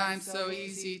that I'm so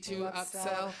easy to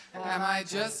upsell? Am I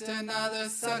just another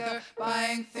sucker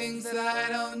buying things that I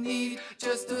don't need?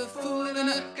 Just a fool in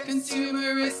a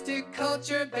consumeristic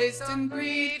culture based in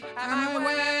greed? Am I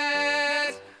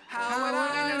wet? How would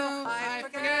I know? I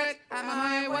forget. Am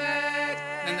I wet?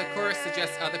 Then the chorus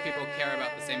suggests other people care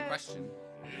about the same question.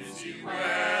 Is he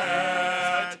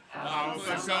wet? How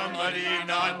could somebody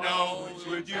not know?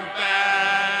 Would you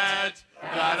bet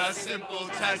that a simple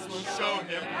test will show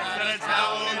him that a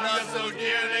towel not so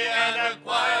dearly and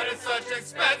acquired at such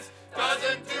expense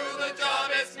doesn't do the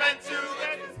job it's meant to?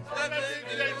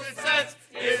 It sense.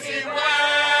 Is he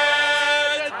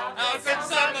wet? How could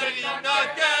somebody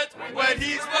not get when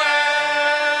he's wet?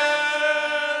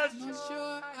 Not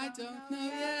sure, I don't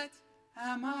know yet.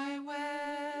 Am I wet?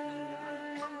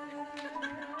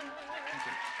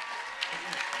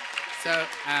 So,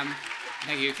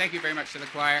 thank you. Thank you very much to the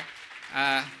choir.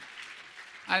 I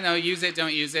don't know, use it,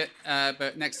 don't use it,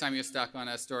 but next time you're stuck on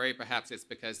a story, perhaps it's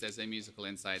because there's a musical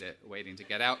inside it waiting to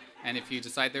get out. And if you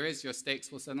decide there is, your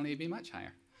stakes will suddenly be much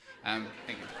higher. Thank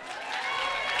you.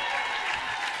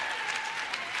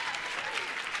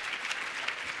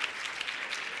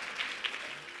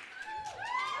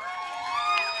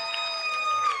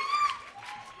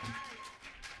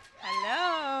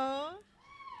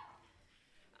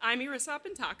 Irissa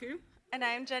Bentaku. And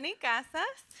I'm Jenny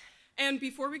Casas. And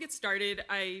before we get started,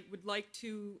 I would like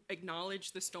to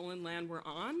acknowledge the stolen land we're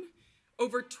on.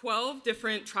 Over 12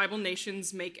 different tribal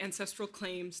nations make ancestral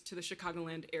claims to the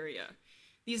Chicagoland area.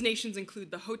 These nations include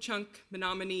the Ho-Chunk,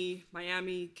 Menominee,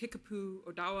 Miami, Kickapoo,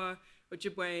 Odawa,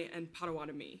 Ojibwe, and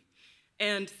Potawatomi.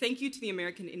 And thank you to the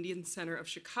American Indian Center of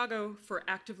Chicago for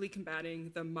actively combating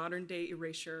the modern-day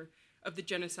erasure of the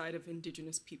genocide of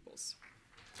indigenous peoples.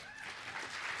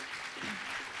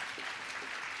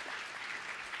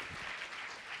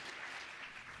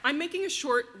 I'm making a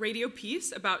short radio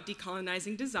piece about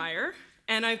decolonizing desire,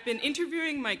 and I've been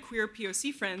interviewing my queer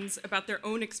POC friends about their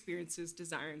own experiences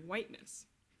desiring whiteness.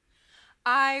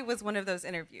 I was one of those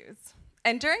interviews.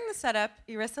 And during the setup,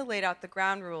 Irissa laid out the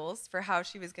ground rules for how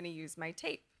she was going to use my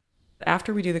tape.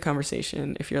 After we do the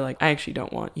conversation, if you're like, I actually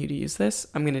don't want you to use this,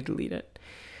 I'm going to delete it.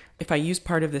 If I use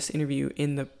part of this interview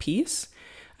in the piece,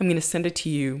 I'm going to send it to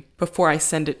you before I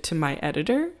send it to my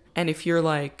editor. And if you're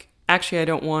like, actually, I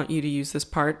don't want you to use this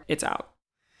part, it's out.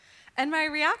 And my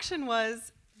reaction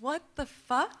was, what the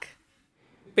fuck?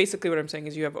 Basically what I'm saying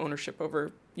is you have ownership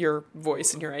over your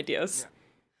voice and your ideas. Yeah.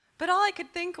 But all I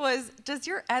could think was, does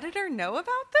your editor know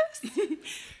about this?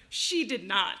 She did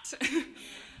not.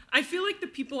 I feel like the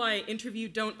people I interview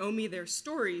don't owe me their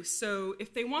story, so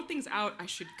if they want things out, I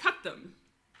should cut them.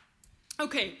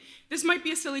 Okay, this might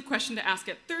be a silly question to ask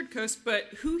at Third Coast, but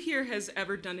who here has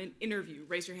ever done an interview?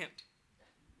 Raise your hand.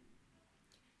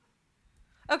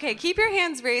 Okay, keep your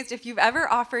hands raised if you've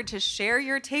ever offered to share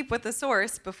your tape with the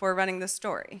source before running the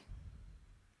story.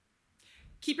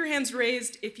 Keep your hands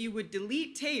raised if you would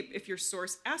delete tape if your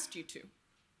source asked you to.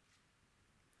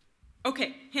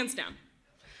 Okay, hands down.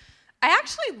 I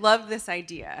actually love this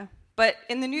idea, but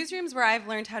in the newsrooms where I've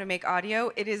learned how to make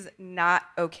audio, it is not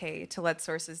okay to let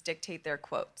sources dictate their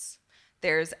quotes.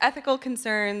 There's ethical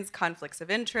concerns, conflicts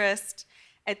of interest.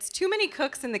 It's too many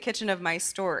cooks in the kitchen of my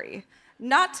story.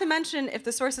 Not to mention if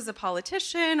the source is a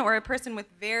politician or a person with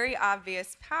very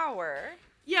obvious power.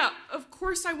 Yeah, of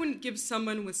course I wouldn't give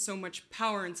someone with so much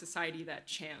power in society that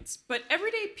chance, but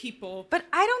everyday people... But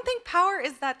I don't think power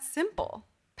is that simple.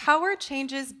 Power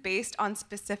changes based on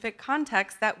specific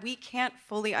contexts that we can't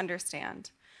fully understand.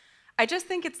 I just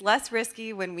think it's less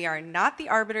risky when we are not the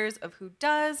arbiters of who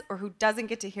does or who doesn't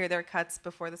get to hear their cuts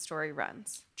before the story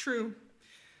runs. True.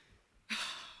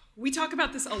 We talk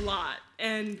about this a lot,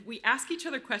 and we ask each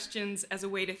other questions as a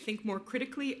way to think more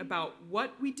critically about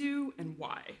what we do and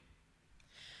why.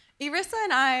 Irissa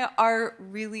and I are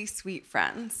really sweet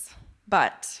friends,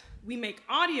 but we make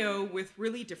audio with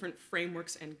really different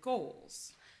frameworks and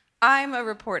goals. I'm a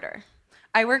reporter.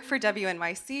 I work for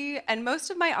WNYC, and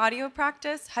most of my audio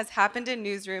practice has happened in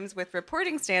newsrooms with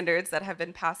reporting standards that have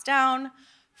been passed down,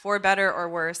 for better or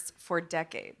worse, for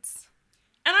decades.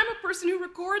 And I'm a person who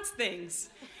records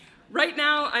things. Right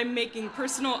now, I'm making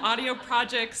personal audio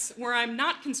projects where I'm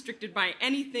not constricted by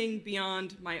anything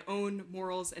beyond my own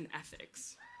morals and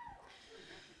ethics.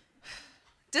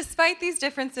 Despite these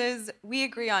differences, we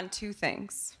agree on two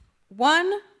things.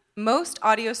 One, most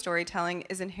audio storytelling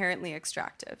is inherently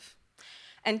extractive.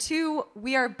 And two,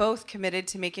 we are both committed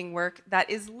to making work that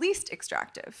is least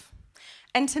extractive.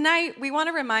 And tonight, we want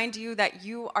to remind you that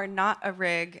you are not a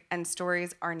rig and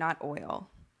stories are not oil.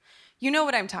 You know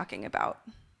what I'm talking about.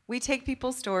 We take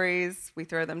people's stories, we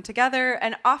throw them together,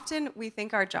 and often we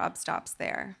think our job stops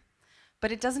there.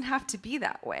 But it doesn't have to be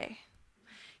that way.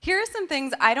 Here are some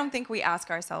things I don't think we ask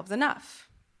ourselves enough.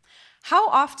 How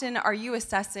often are you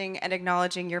assessing and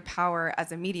acknowledging your power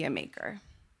as a media maker?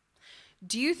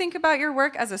 Do you think about your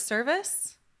work as a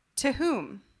service? To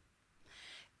whom?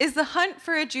 Is the hunt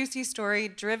for a juicy story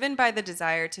driven by the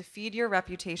desire to feed your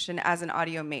reputation as an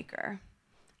audio maker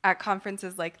at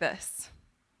conferences like this?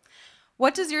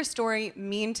 What does your story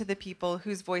mean to the people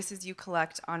whose voices you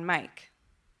collect on mic?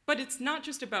 But it's not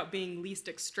just about being least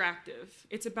extractive,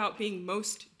 it's about being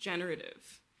most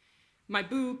generative. My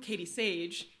boo, Katie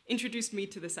Sage, introduced me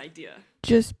to this idea.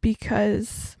 Just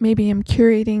because maybe I'm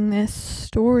curating this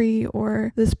story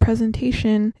or this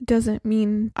presentation doesn't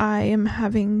mean I am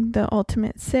having the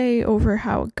ultimate say over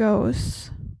how it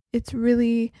goes. It's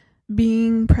really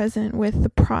being present with the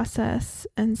process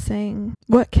and saying,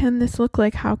 what can this look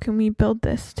like? How can we build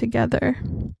this together?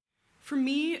 For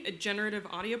me, a generative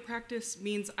audio practice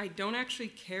means I don't actually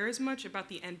care as much about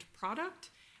the end product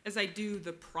as I do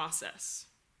the process.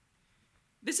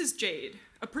 This is Jade,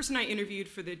 a person I interviewed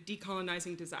for the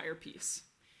Decolonizing Desire piece.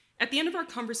 At the end of our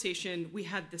conversation, we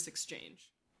had this exchange.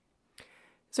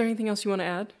 Is there anything else you want to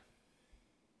add?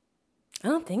 I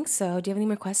don't think so. Do you have any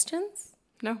more questions?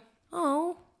 No.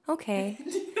 Oh, okay.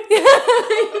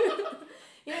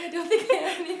 Yeah, I don't think I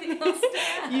have anything else to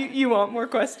add. You want more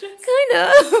questions? Kind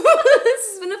of.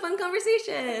 This has been a fun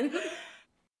conversation.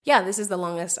 Yeah, this is the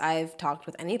longest I've talked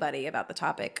with anybody about the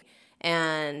topic.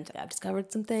 And I've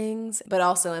discovered some things, but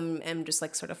also am just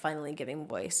like sort of finally giving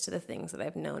voice to the things that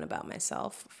I've known about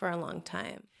myself for a long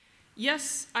time.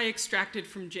 Yes, I extracted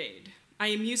from Jade. I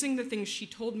am using the things she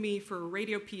told me for a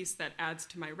radio piece that adds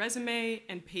to my resume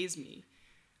and pays me.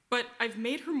 But I've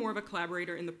made her more of a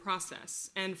collaborator in the process,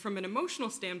 and from an emotional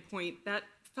standpoint, that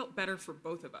felt better for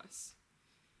both of us.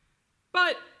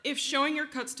 But if showing your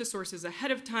cuts to sources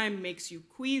ahead of time makes you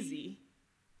queasy,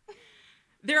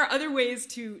 there are other ways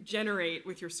to generate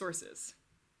with your sources.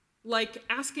 Like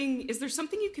asking, is there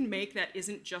something you can make that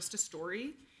isn't just a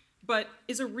story, but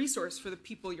is a resource for the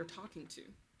people you're talking to?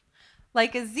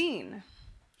 Like a zine.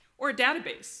 Or a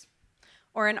database.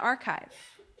 Or an archive.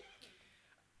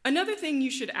 Another thing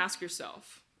you should ask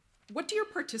yourself, what do your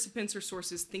participants or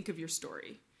sources think of your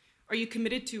story? Are you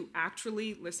committed to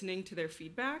actually listening to their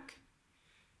feedback?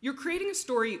 You're creating a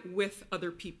story with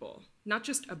other people, not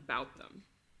just about them.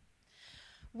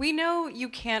 We know you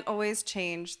can't always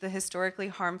change the historically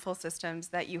harmful systems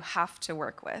that you have to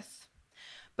work with,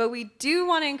 but we do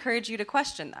want to encourage you to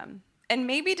question them and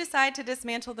maybe decide to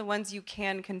dismantle the ones you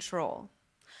can control.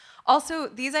 Also,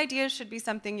 these ideas should be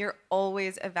something you're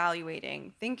always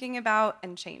evaluating, thinking about,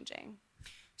 and changing.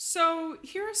 So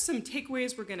here are some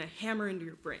takeaways we're going to hammer into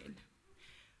your brain.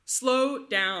 Slow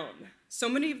down. So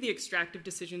many of the extractive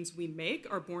decisions we make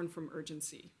are born from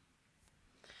urgency.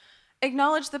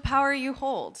 Acknowledge the power you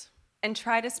hold and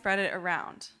try to spread it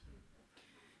around.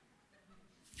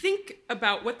 Think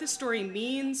about what this story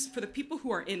means for the people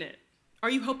who are in it. Are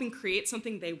you helping create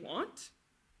something they want?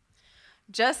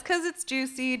 Just because it's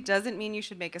juicy doesn't mean you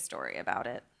should make a story about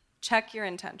it. Check your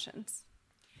intentions.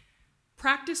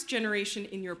 Practice generation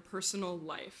in your personal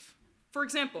life. For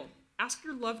example, ask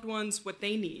your loved ones what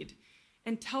they need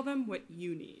and tell them what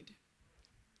you need.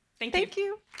 Thank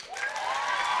you.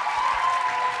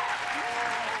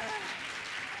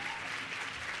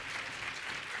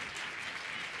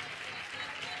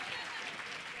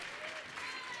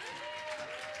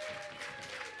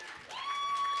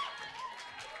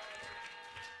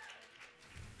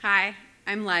 Hi,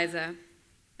 I'm Liza.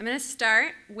 I'm going to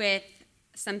start with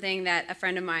something that a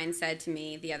friend of mine said to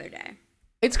me the other day.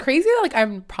 It's crazy that like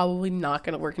I'm probably not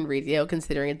going to work in radio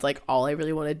considering it's like all I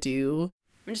really want to do.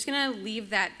 I'm just going to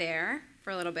leave that there for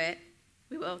a little bit.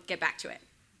 We will get back to it.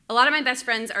 A lot of my best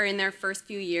friends are in their first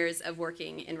few years of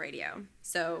working in radio.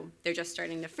 So they're just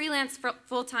starting to freelance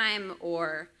full-time,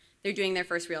 or they're doing their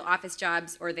first real office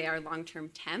jobs, or they are long-term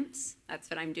temps.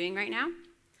 That's what I'm doing right now.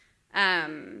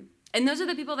 And those are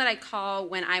the people that I call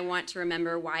when I want to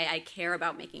remember why I care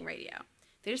about making radio.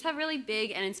 They just have really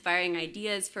big and inspiring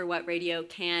ideas for what radio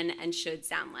can and should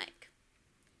sound like.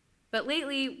 But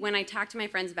lately, when I talk to my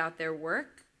friends about their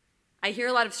work, I hear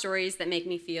a lot of stories that make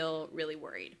me feel really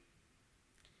worried.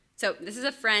 So this is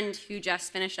a friend who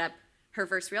just finished up her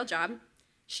first real job.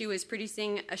 She was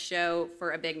producing a show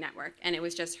for a big network, and it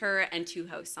was just her and 2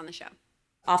 hosts on the show.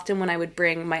 Often when I would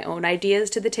bring my own ideas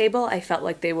to the table, I felt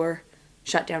like they were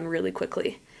shut down really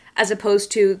quickly, as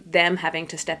opposed to them having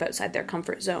to step outside their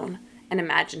comfort zone and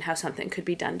imagine how something could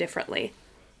be done differently.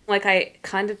 Like I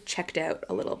kind of checked out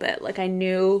a little bit. Like I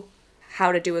knew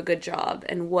how to do a good job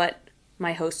and what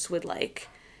my hosts would like.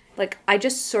 Like I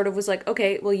just sort of was like,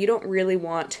 okay, well, you don't really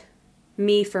want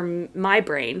me for my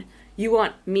brain. You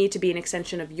want me to be an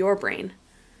extension of your brain,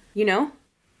 you know?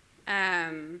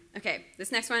 Okay,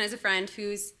 this next one is a friend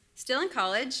who's still in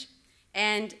college,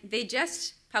 and they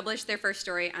just published their first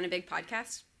story on a big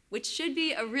podcast, which should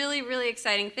be a really, really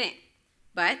exciting thing.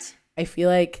 But I feel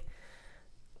like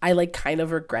I like kind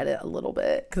of regret it a little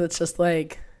bit because it's just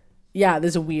like, yeah,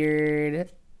 this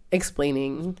weird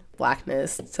explaining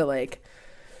blackness to like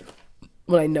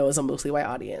what I know is a mostly white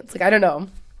audience. Like, I don't know.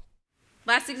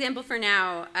 Last example for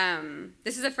now,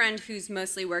 this is a friend who's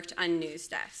mostly worked on news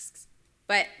desks,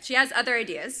 but she has other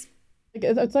ideas.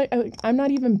 It's like I'm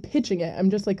not even pitching it. I'm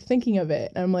just like thinking of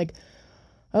it. And I'm like,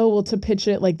 oh, well, to pitch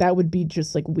it, like that would be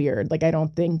just like weird. Like I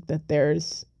don't think that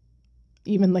there's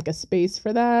even like a space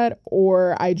for that,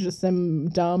 or I just am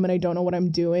dumb and I don't know what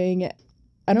I'm doing.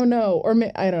 I don't know, or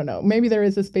I don't know. Maybe there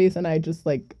is a space and I just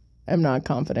like am not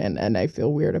confident and I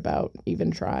feel weird about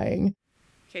even trying.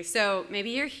 Okay, so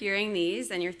maybe you're hearing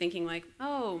these and you're thinking like,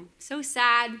 oh, so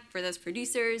sad for those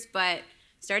producers, but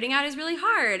starting out is really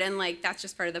hard, and like that's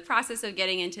just part of the process of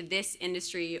getting into this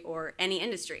industry or any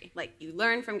industry. Like you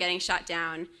learn from getting shut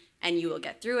down and you will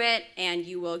get through it and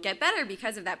you will get better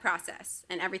because of that process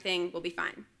and everything will be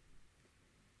fine.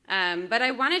 But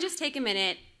I want to just take a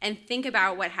minute and think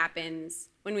about what happens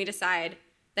when we decide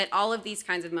that all of these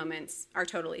kinds of moments are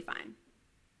totally fine.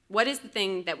 What is the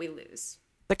thing that we lose?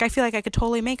 Like, I feel like I could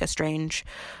totally make a strange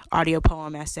audio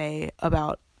poem essay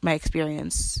about my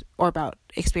experience or about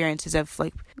experiences of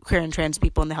like queer and trans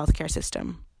people in the healthcare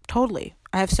system. Totally.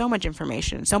 I have so much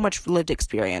information, so much lived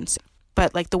experience.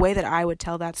 But like the way that I would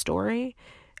tell that story,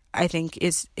 I think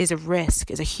is a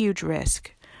risk, is a huge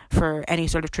risk for any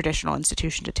sort of traditional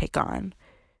institution to take on.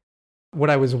 What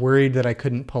I was worried that I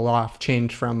couldn't pull off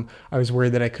changed from I was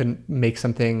worried that I couldn't make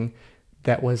something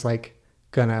that was like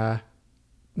gonna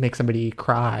make somebody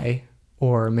cry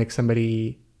or make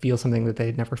somebody feel something that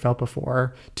they'd never felt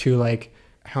before to like,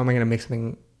 how am I gonna make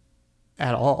something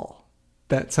at all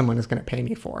that someone is gonna pay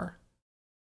me for?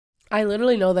 I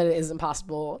literally know that it isn't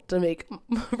possible to make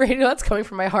radio that's coming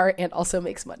from my heart and also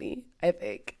makes money, I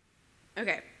think.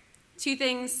 Okay, 2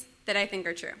 things that I think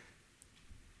are true.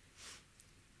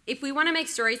 If we want to make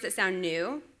stories that sound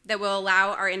new, that will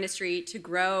allow our industry to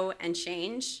grow and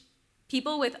change,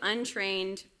 people with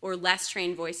untrained or less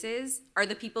trained voices are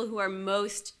the people who are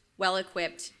most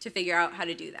well-equipped to figure out how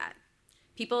to do that.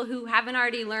 People who haven't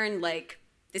already learned, like,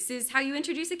 this is how you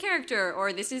introduce a character,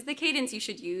 or this is the cadence you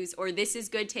should use, or this is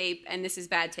good tape and this is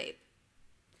bad tape.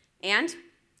 And,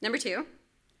 number 2,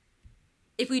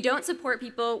 if we don't support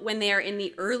people when they are in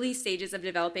the early stages of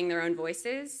developing their own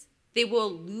voices, they will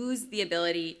lose the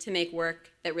ability to make work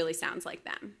that really sounds like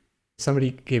them.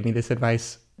 Somebody gave me this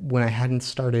advice when I hadn't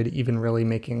started even really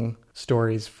making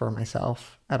stories for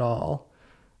myself at all,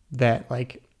 that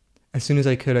like, as soon as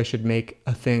I could, I should make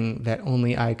a thing that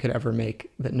only I could ever make,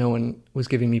 that no one was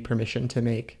giving me permission to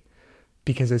make.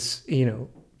 Because it's, you know,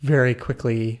 very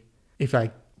quickly, if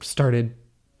I started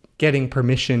getting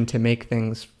permission to make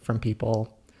things from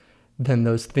people, then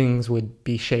those things would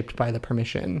be shaped by the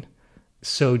permission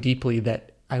so deeply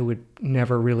that I would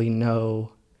never really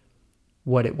know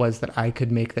what it was that I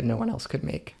could make that no one else could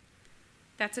make.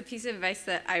 That's a piece of advice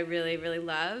that I really, really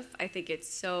love. I think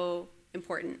it's so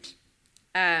important.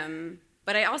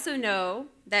 But I also know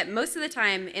that most of the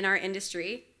time in our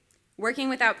industry, working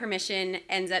without permission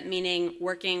ends up meaning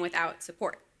working without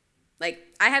support. Like,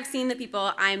 I have seen the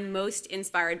people I'm most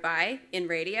inspired by in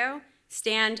radio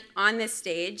stand on this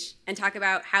stage and talk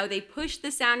about how they push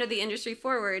the sound of the industry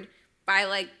forward by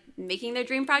like making their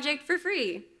dream project for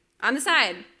free on the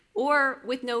side or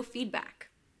with no feedback.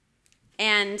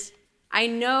 And I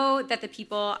know that the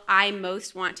people I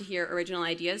most want to hear original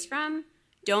ideas from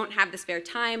don't have the spare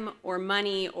time or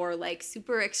money or like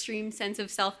super extreme sense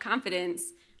of self-confidence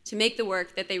to make the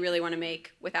work that they really want to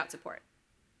make without support.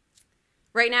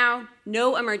 Right now,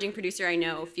 no emerging producer I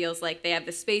know feels like they have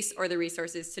the space or the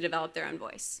resources to develop their own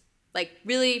voice. Like,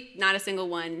 really not a single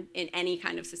one in any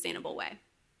kind of sustainable way.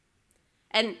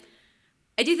 And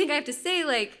I do think I have to say,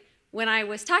 like, when I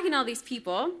was talking to all these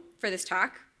people for this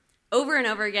talk, over and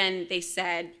over again, they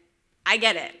said, I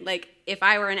get it. Like, if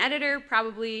I were an editor,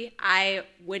 probably I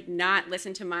would not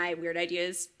listen to my weird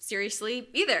ideas seriously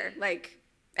either. Like,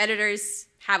 editors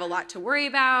have a lot to worry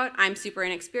about. I'm super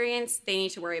inexperienced. They need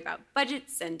to worry about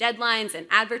budgets and deadlines and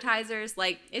advertisers.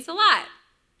 Like, it's a lot.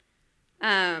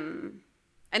 And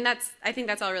I think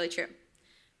that's all really true.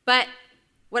 But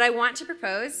what I want to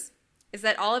propose is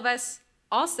that all of us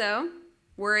also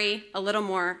worry a little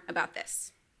more about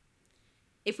this.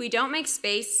 If we don't make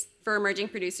space for emerging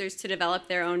producers to develop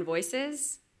their own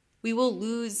voices, we will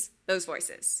lose those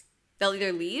voices. They'll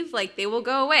either leave, like they will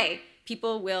go away.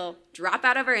 People will drop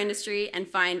out of our industry and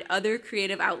find other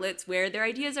creative outlets where their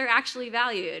ideas are actually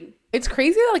valued. It's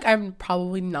crazy that like I'm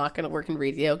probably not going to work in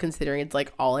radio considering it's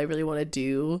like all I really want to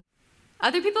do.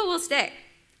 Other people will stay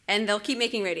and they'll keep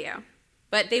making radio,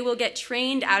 but they will get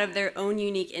trained out of their own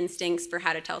unique instincts for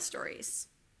how to tell stories.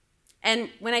 And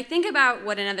when I think about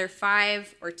what another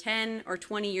 5 or 10 or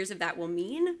 20 years of that will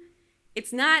mean,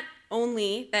 it's not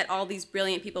only that all these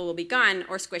brilliant people will be gone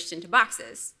or squished into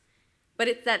boxes, but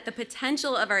it's that the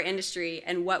potential of our industry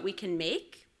and what we can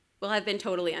make will have been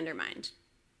totally undermined.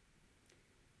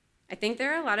 I think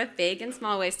there are a lot of big and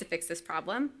small ways to fix this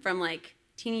problem, from like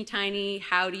teeny tiny,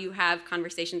 how do you have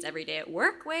conversations every day at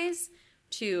work ways,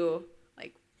 to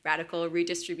like radical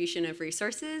redistribution of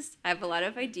resources. I have a lot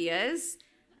of ideas.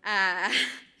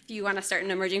 If you want to start an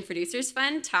emerging producers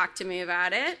fund, talk to me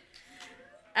about it.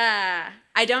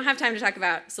 I don't have time to talk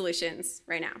about solutions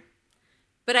right now.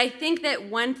 But I think that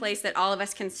one place that all of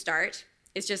us can start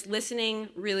is just listening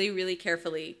really, really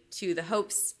carefully to the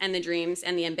hopes and the dreams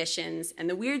and the ambitions and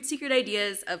the weird secret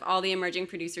ideas of all the emerging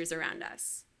producers around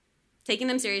us. Taking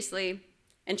them seriously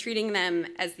and treating them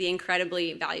as the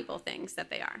incredibly valuable things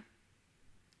that they are.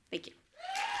 Thank you.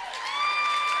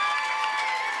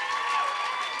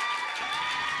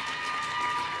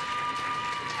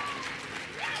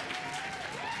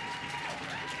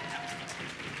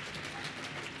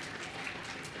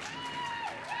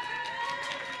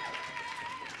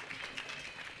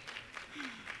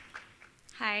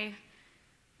 Hi,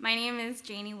 my name is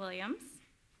Janie Williams,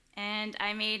 and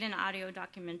I made an audio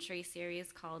documentary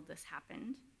series called This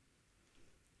Happened.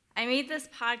 I made this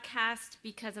podcast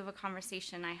because of a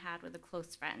conversation I had with a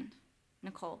close friend,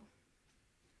 Nicole.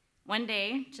 One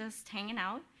day, just hanging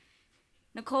out,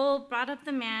 Nicole brought up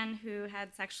the man who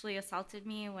had sexually assaulted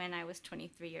me when I was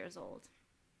 23 years old.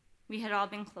 We had all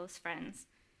been close friends.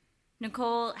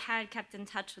 Nicole had kept in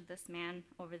touch with this man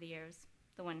over the years,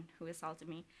 the one who assaulted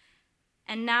me.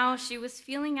 And now she was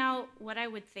feeling out what I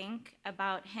would think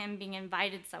about him being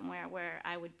invited somewhere where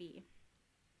I would be.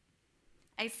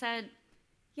 I said,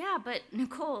 "Yeah, but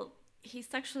Nicole, he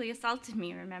sexually assaulted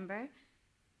me, remember?"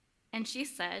 And she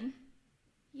said,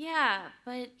 "Yeah,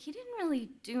 but he didn't really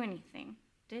do anything,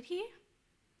 did he?"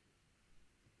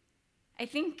 I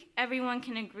think everyone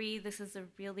can agree this is a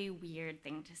really weird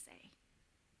thing to say.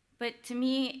 But to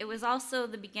me, it was also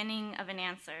the beginning of an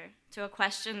answer to a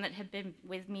question that had been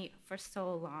with me for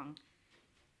so long.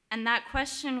 And that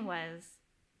question was,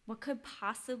 what could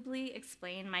possibly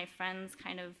explain my friend's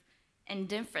kind of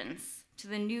indifference to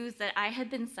the news that I had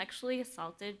been sexually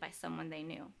assaulted by someone they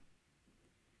knew?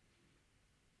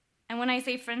 And when I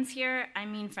say friends here, I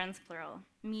mean friends plural.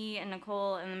 Me and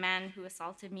Nicole and the man who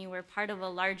assaulted me were part of a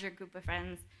larger group of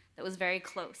friends that was very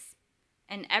close.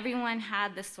 And everyone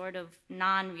had this sort of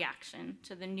non-reaction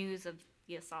to the news of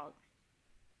the assault.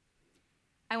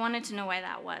 I wanted to know why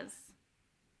that was.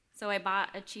 So I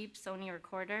bought a cheap Sony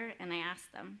recorder and I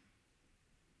asked them.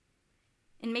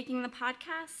 In making the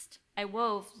podcast, I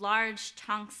wove large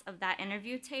chunks of that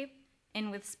interview tape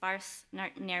in with sparse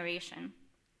narration.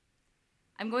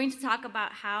 I'm going to talk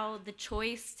about how the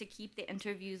choice to keep the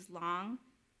interviews long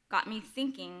got me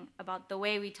thinking about the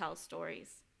way we tell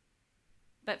stories.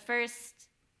 But first,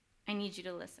 I need you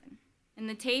to listen. In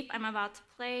the tape I'm about to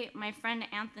play, my friend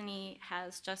Anthony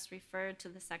has just referred to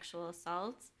the sexual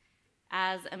assault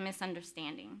as a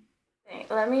misunderstanding.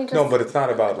 Let me just. No, but it's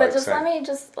not about But like just saying.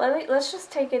 let's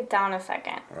just take it down a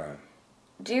second. Right.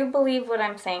 Do you believe what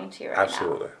I'm saying to you right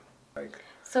Absolutely. now? Like.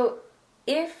 So,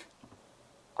 if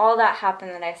all that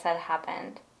happened that I said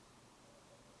happened,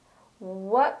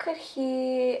 what could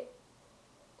he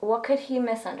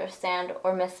misunderstand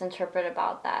or misinterpret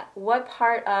about that? What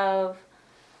part of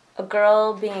a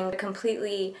girl being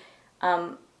completely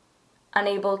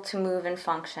unable to move and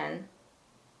function,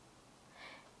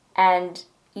 and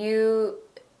you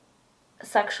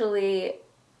sexually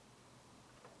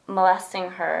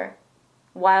molesting her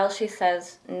while she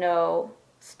says no,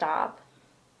 stop,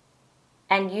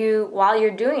 and you, while you're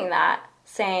doing that,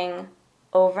 saying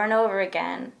over and over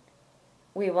again,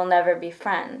 "We will never be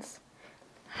friends."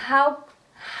 How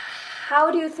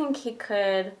do you think he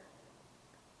could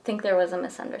think there was a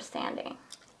misunderstanding?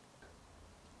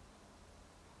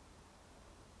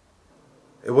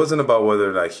 It wasn't about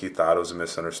whether like he thought it was a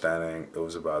misunderstanding. It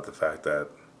was about the fact that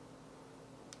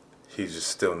he's just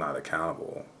still not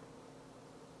accountable.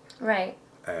 Right.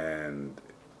 And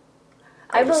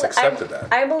I just accepted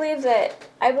that. I believe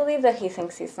that he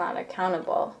thinks he's not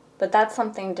accountable, but that's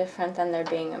something different than there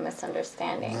being a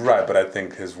misunderstanding. Right, but I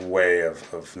think his way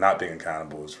of not being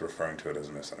accountable is referring to it as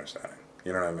a misunderstanding.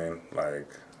 You know what I mean? Like.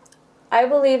 I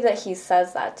believe that he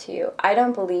says that to you. I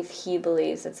don't believe he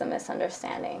believes it's a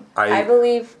misunderstanding. I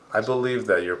believe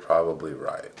that you're probably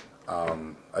right.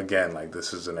 Again, like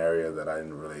this is an area that I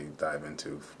didn't really dive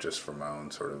into just for my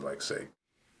own sort of like sake.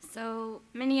 So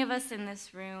many of us in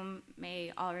this room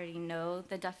may already know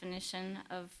the definition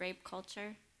of rape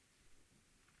culture.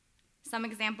 Some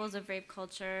examples of rape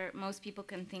culture most people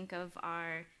can think of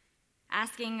are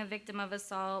asking a victim of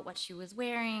assault what she was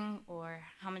wearing or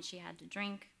how much she had to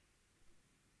drink.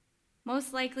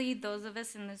 Most likely, those of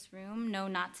us in this room know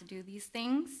not to do these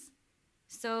things,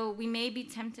 so we may be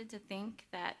tempted to think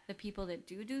that the people that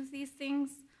do these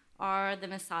things are the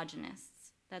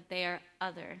misogynists, that they are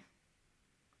other.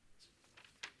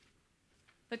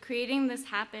 But creating This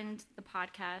Happened, the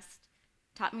podcast,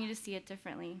 taught me to see it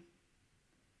differently.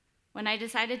 When I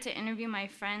decided to interview my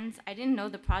friends, I didn't know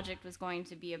the project was going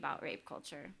to be about rape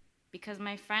culture, because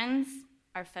my friends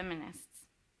are feminists.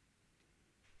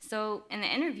 So in the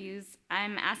interviews,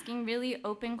 I'm asking really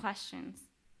open questions.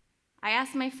 I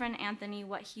asked my friend Anthony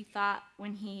what he thought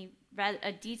when he read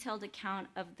a detailed account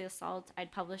of the assault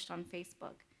I'd published on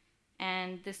Facebook,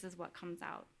 and this is what comes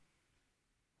out.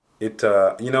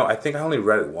 I think I only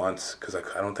read it once because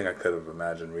I don't think I could have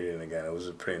imagined reading it again. It was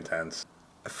pretty intense.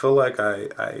 I feel like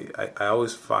I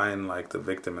always find like the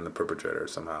victim and the perpetrator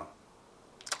somehow.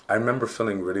 I remember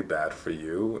feeling really bad for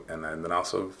you, and then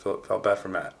also felt bad for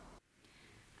Matt.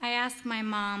 I asked my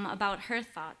mom about her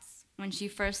thoughts when she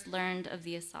first learned of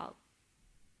the assault.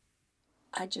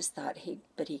 I just thought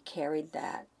he carried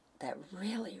that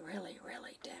really, really,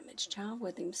 really damaged child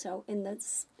with him. So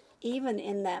even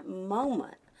in that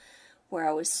moment where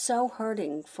I was so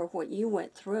hurting for what you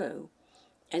went through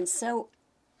and so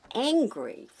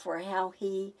angry for how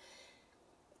he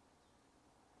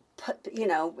put,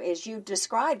 as you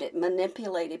described it,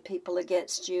 manipulated people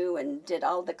against you and did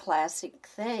all the classic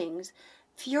things,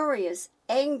 furious,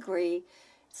 angry,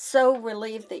 so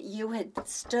relieved that you had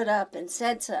stood up and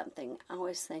said something, I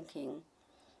was thinking,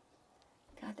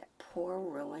 God, that poor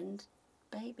ruined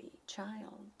baby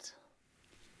child.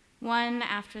 One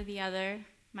after the other,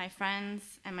 my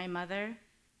friends and my mother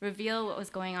reveal what was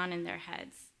going on in their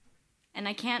heads. And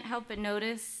I can't help but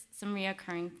notice some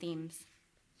reoccurring themes.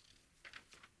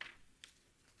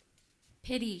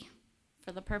 Pity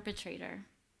for the perpetrator.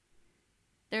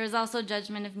 There is also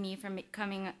judgment of me for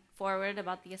coming forward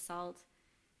about the assault.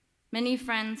 Many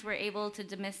friends were able to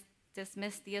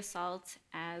dismiss the assault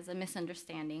as a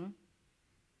misunderstanding,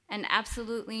 and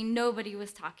absolutely nobody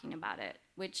was talking about it,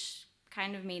 which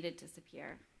kind of made it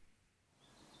disappear.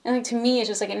 And like to me, it's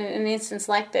just like in an instance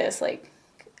like this, like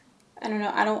I don't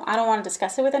know, I don't want to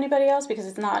discuss it with anybody else because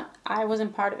it's not, I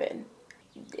wasn't part of it.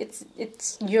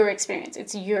 It's your experience,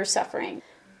 it's your suffering.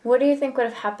 What do you think would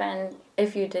have happened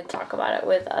if you did talk about it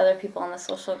with other people in the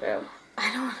social group?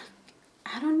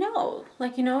 I don't know.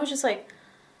 Like, it's just like,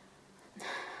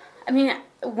 I mean,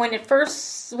 when it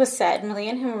first was said, Malia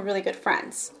and him were really good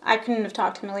friends. I couldn't have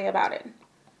talked to Malia about it.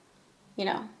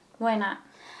 Why not?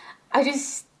 I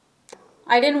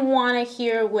didn't want to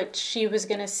hear what she was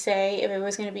going to say if it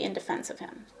was going to be in defense of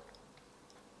him.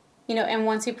 And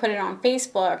once he put it on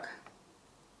Facebook,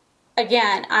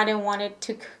 again, I didn't want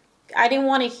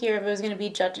to hear if it was going to be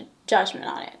judgment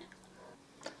on it.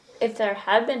 If there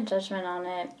had been judgment on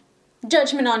it...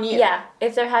 Judgment on you. Yeah,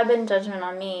 if there had been judgment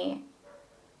on me,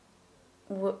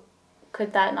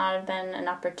 could that not have been an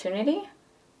opportunity?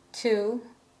 To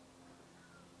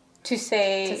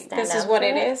say, this is what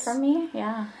it is? For me,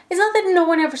 yeah. It's not that no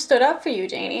one ever stood up for you,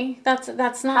 Janie. That's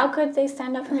not... How could they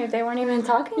stand up for me if they weren't even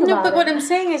talking about it? No, but what I'm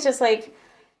saying is just like...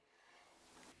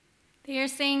 They are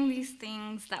saying these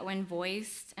things that when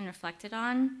voiced and reflected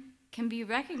on can be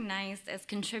recognized as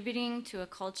contributing to a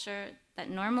culture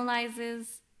that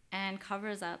normalizes and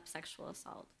covers up sexual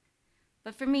assault.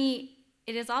 But for me,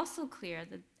 it is also clear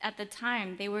that at the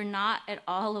time they were not at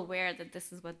all aware that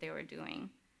this is what they were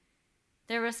doing.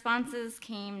 Their responses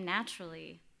came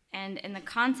naturally, and in the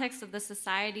context of the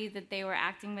society that they were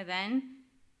acting within,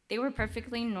 they were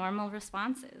perfectly normal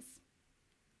responses.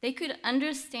 They could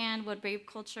understand what rape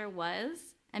culture was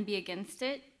and be against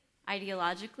it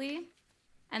ideologically,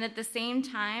 and at the same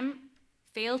time,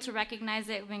 fail to recognize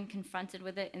it when confronted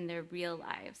with it in their real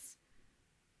lives,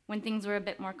 when things were a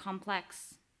bit more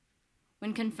complex,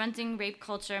 when confronting rape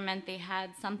culture meant they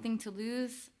had something to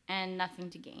lose and nothing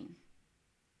to gain.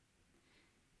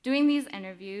 Doing these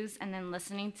interviews and then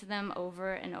listening to them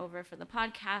over and over for the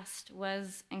podcast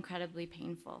was incredibly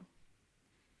painful.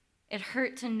 It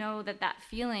hurt to know that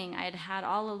feeling I had had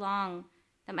all along,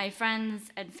 that my friends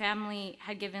and family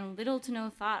had given little to no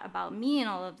thought about me in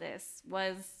all of this,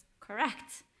 was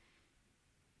correct.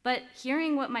 But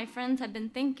hearing what my friends had been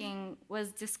thinking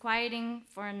was disquieting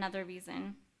for another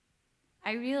reason.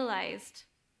 I realized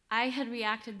I had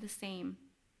reacted the same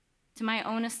to my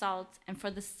own assault and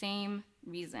for the same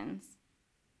reasons.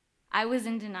 I was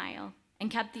in denial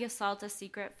and kept the assault a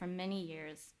secret for many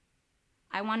years.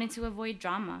 I wanted to avoid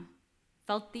drama,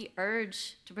 felt the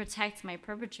urge to protect my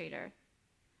perpetrator,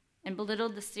 and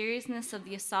belittled the seriousness of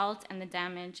the assault and the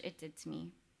damage it did to me.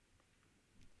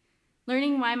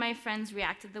 Learning why my friends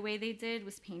reacted the way they did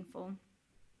was painful,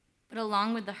 but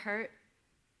along with the hurt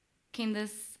came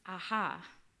this aha.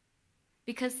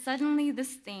 Because suddenly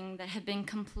this thing that had been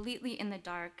completely in the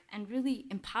dark and really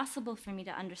impossible for me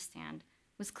to understand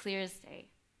was clear as day.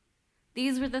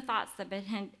 These were the thoughts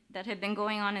that had been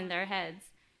going on in their heads.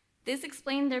 This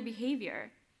explained their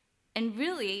behavior. And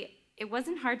really, it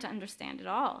wasn't hard to understand at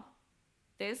all.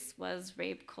 This was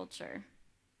rape culture.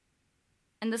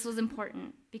 And this was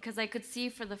important because I could see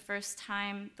for the first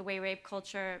time the way rape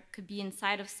culture could be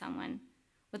inside of someone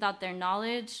without their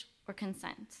knowledge or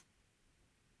consent.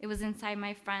 It was inside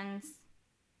my friends.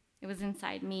 It was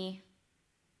inside me.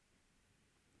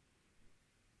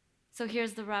 So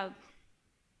here's the rub.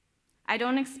 I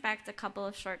don't expect a couple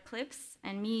of short clips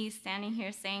and me standing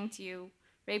here saying to you,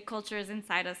 rape culture is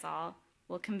inside us all,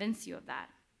 will convince you of that.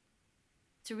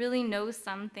 To really know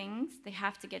some things, they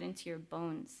have to get into your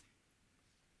bones.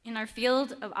 In our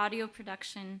field of audio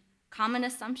production, common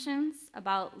assumptions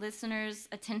about listeners'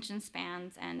 attention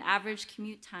spans and average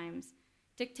commute times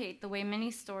dictate the way many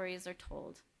stories are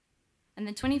told. And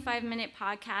the 25-minute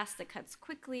podcast that cuts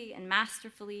quickly and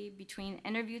masterfully between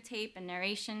interview tape and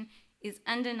narration is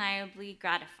undeniably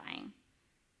gratifying.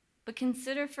 But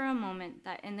consider for a moment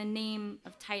that in the name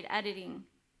of tight editing,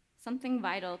 something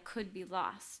vital could be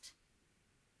lost.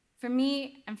 For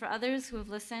me and for others who have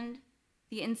listened,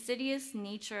 the insidious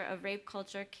nature of rape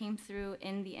culture came through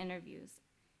in the interviews,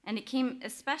 and it came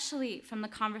especially from the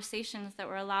conversations that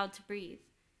were allowed to breathe,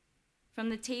 from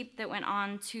the tape that went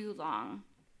on too long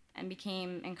and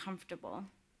became uncomfortable.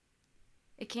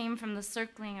 It came from the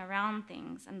circling around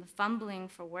things and the fumbling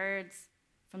for words,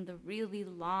 from the really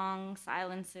long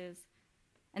silences,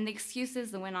 and the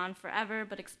excuses that went on forever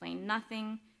but explained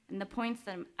nothing, and the points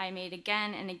that I made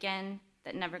again and again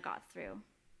that never got through.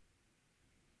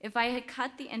 If I had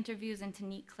cut the interviews into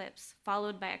neat clips,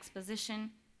 followed by exposition,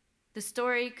 the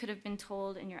story could have been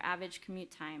told in your average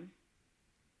commute time.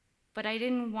 But I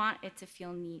didn't want it to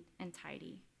feel neat and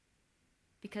tidy,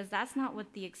 because that's not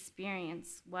what the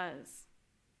experience was.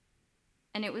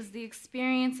 And it was the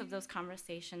experience of those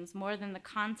conversations, more than the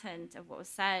content of what was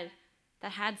said,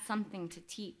 that had something to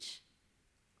teach.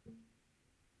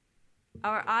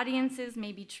 Our audiences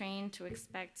may be trained to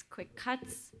expect quick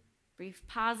cuts, brief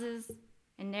pauses,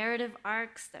 and narrative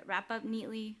arcs that wrap up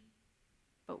neatly,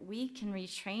 but we can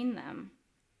retrain them,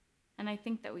 and I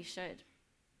think that we should.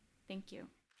 Thank you.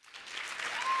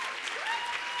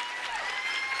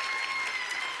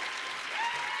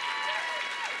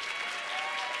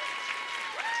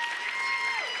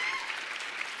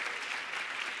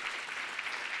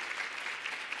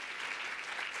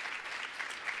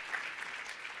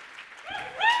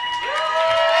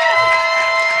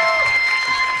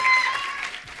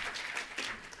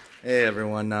 Hey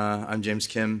everyone, I'm James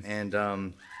Kim,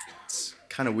 and it's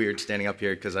kind of weird standing up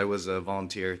here because I was a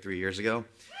volunteer 3 years ago.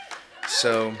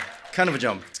 So, kind of a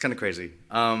jump, it's kind of crazy.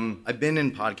 I've been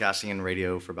in podcasting and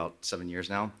radio for about 7 years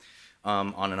now,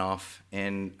 on and off,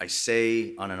 and I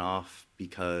say on and off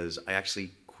because I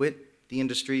actually quit the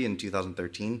industry in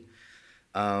 2013.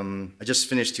 I just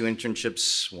finished 2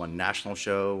 internships, 1 national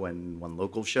show and 1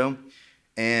 local show,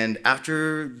 and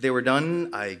after they were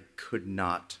done, I could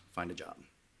not find a job.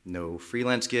 No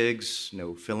freelance gigs,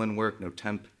 no fill-in work, no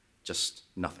temp, just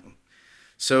nothing.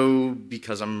 So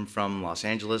because I'm from Los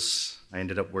Angeles, I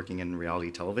ended up working in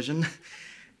reality television.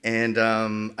 And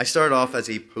I started off as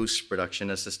a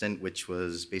post-production assistant, which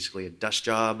was basically a desk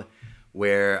job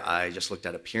where I just looked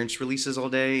at appearance releases all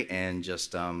day and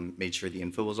just made sure the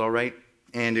info was all right.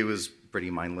 And it was pretty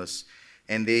mindless.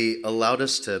 And they allowed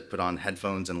us to put on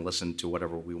headphones and listen to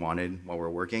whatever we wanted while we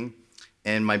were working.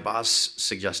 And my boss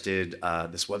suggested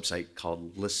this website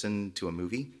called Listen to a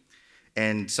Movie.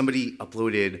 And somebody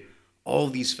uploaded all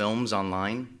these films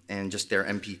online and just their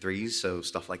MP3s, so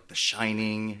stuff like The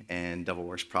Shining and Devil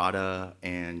Wears Prada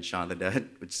and Shaun of the Dead,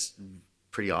 which is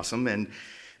pretty awesome. And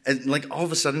like all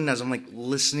of a sudden, as I'm like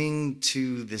listening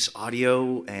to this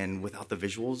audio and without the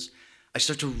visuals, I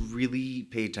start to really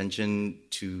pay attention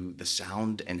to the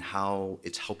sound and how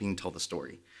it's helping tell the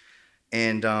story.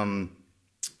 And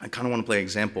I kind of want to play an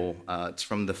example. It's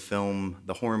from the film,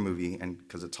 the horror movie, and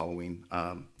because it's Halloween,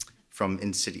 from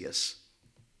Insidious.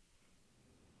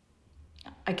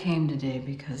 I came today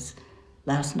because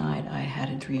last night I had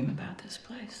a dream about this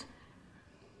place.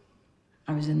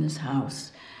 I was in this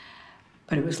house,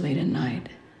 but it was late at night.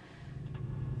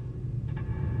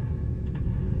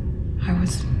 I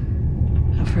was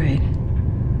afraid.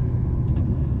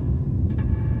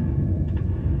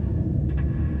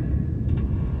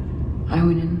 I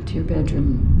went into your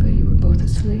bedroom, but you were both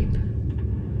asleep.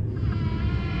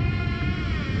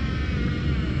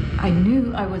 I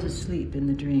knew I was asleep in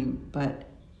the dream, but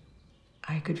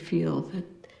I could feel that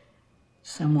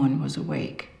someone was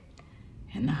awake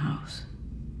in the house.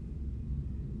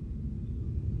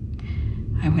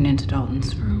 I went into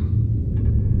Dalton's room.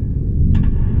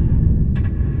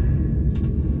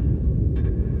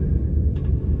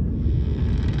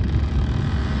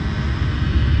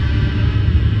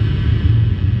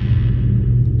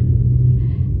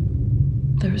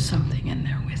 There was something in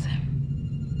there with him.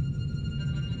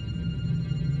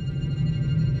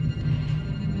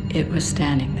 It was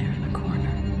standing there in the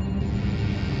corner.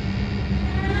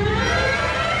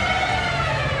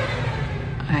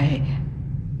 I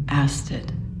asked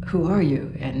it, "Who are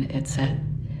you?" And it said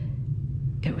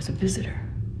it was a visitor.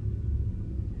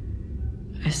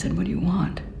 I said, "What do you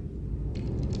want?"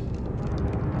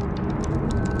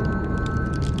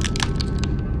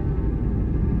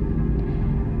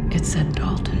 It said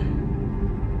Dalton.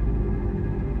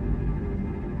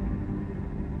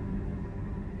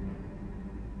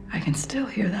 I can still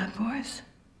hear that voice.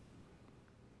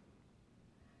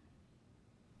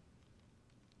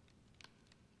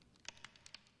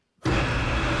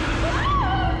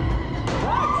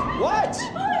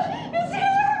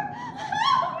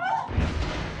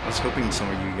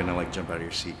 jump out of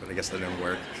your seat, but I guess that didn't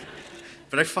work.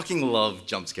 But I fucking love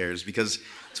jump scares because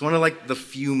it's one of like the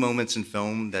few moments in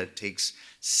film that takes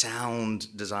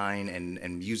sound design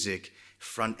and music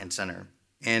front and center.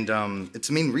 And it's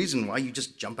the main reason why you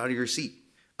just jump out of your seat.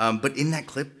 But in that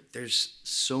clip, there's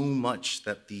so much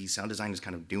that the sound design is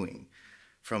kind of doing.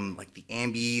 From like the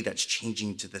ambi that's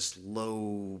changing to this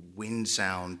low wind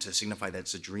sound to signify that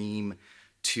it's a dream,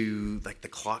 to like the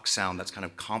clock sound that's kind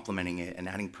of complementing it and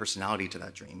adding personality to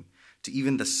that dream, to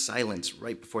even the silence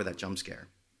right before that jump scare.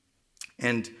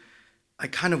 And I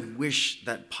kind of wish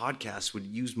that podcasts would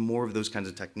use more of those kinds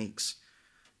of techniques.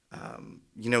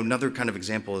 Another kind of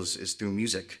example is through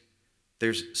music.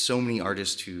 There's so many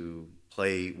artists who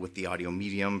play with the audio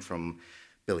medium, from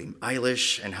Billie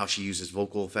Eilish and how she uses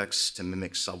vocal effects to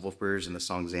mimic subwoofers in the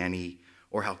song Zanny,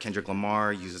 or how Kendrick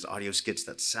Lamar uses audio skits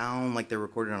that sound like they're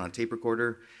recorded on a tape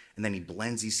recorder, and then he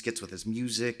blends these skits with his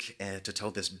music to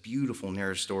tell this beautiful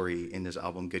narrative story in his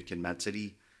album Good Kid, Mad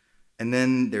City. And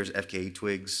then there's FKA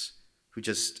Twigs, who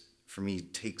just, for me,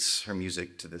 takes her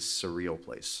music to this surreal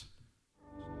place.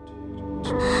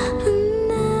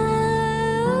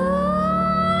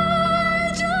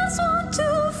 I just want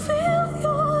to feel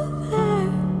you're there,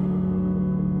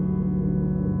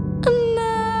 and I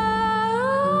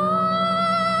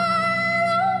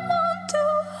don't want to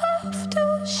have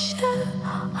to share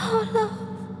our love.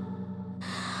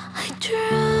 I try,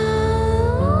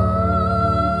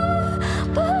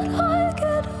 but I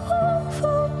get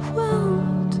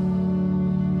overwhelmed,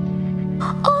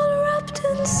 all wrapped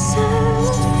in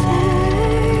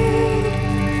cellophane,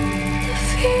 the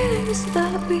feelings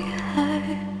that we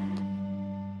had.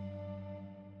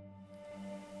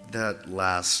 That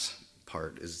last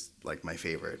part is like my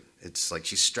favorite. It's like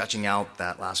she's stretching out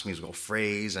that last musical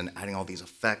phrase and adding all these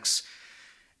effects.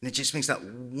 And it just makes that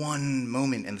one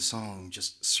moment in the song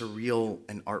just surreal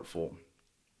and artful.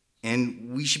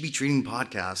 And we should be treating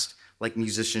podcasts like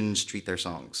musicians treat their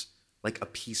songs, like a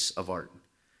piece of art,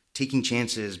 taking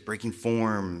chances, breaking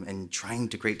form, and trying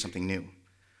to create something new.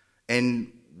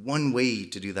 And one way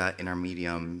to do that in our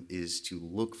medium is to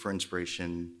look for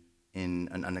inspiration in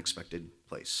an unexpected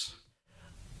place.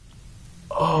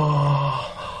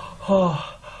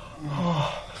 Fuck.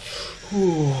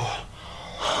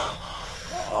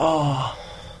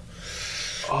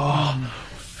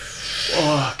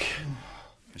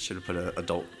 I should have put an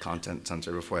adult content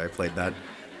censor before I played that,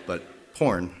 but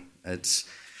porn, it's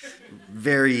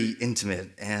very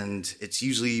intimate, and it's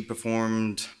usually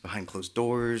performed behind closed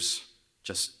doors,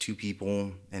 just two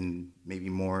people, and maybe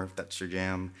more if that's your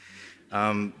jam.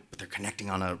 But they're connecting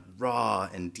on a raw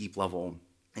and deep level.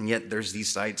 And yet there's these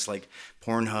sites like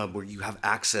Pornhub where you have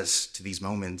access to these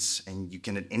moments and you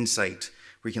get an insight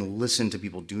where you can listen to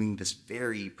people doing this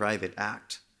very private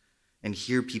act and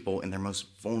hear people in their most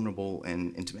vulnerable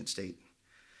and intimate state.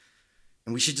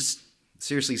 And we should just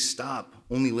seriously stop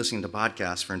only listening to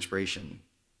podcasts for inspiration.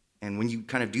 And when you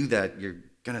kind of do that, you're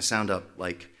gonna sound up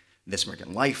like This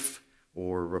American Life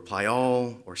or Reply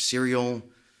All or Serial.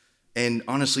 And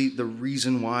honestly, the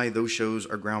reason why those shows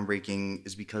are groundbreaking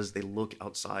is because they look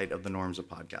outside of the norms of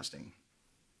podcasting.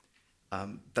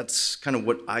 That's kind of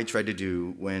what I tried to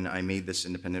do when I made this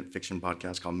independent fiction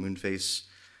podcast called Moonface.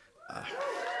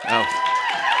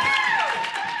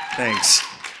 Thanks.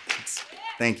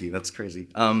 Thank you, that's crazy.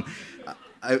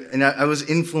 I was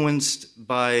influenced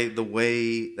by the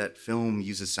way that film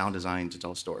uses sound design to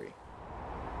tell a story.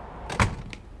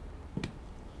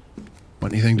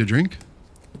 Want anything to drink?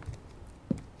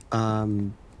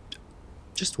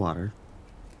 Just water.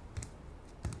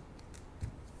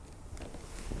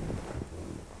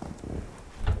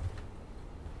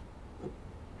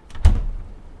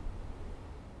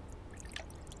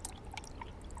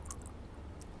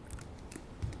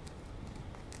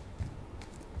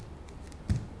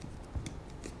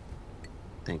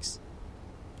 Thanks.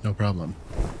 No problem.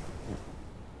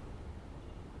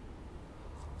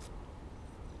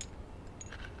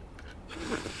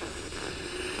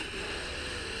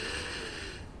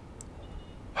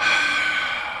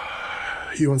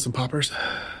 You want some poppers?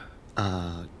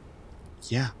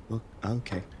 Yeah, well,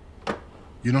 okay.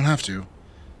 You don't have to.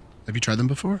 Have you tried them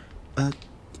before?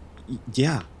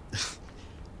 Yeah.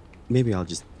 Maybe I'll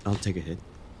take a hit.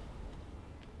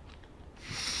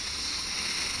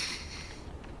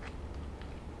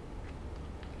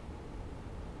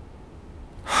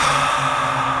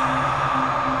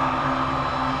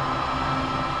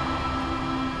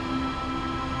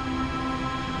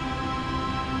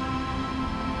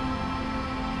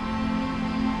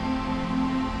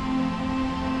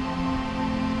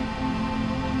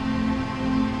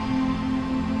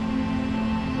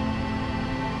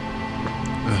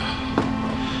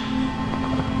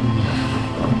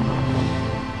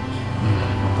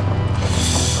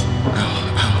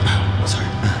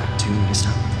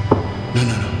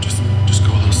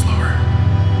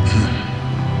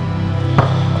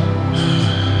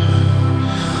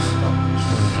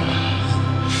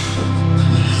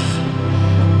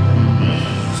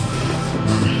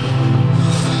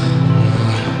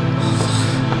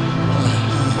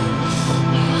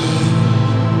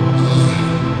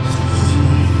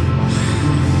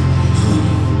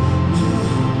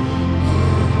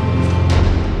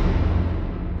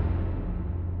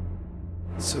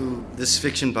 This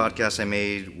fiction podcast I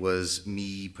made was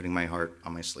me putting my heart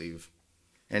on my sleeve.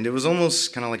 And it was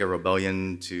almost kind of like a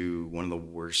rebellion to one of the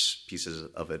worst pieces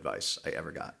of advice I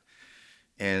ever got.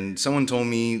 And someone told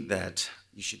me that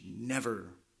you should never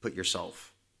put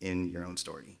yourself in your own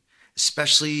story.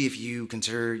 Especially if you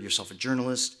consider yourself a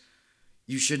journalist,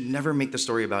 you should never make the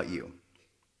story about you.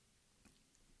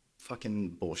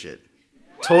 Fucking bullshit.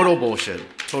 Total bullshit.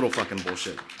 Total fucking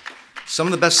bullshit. Some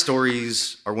of the best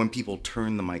stories are when people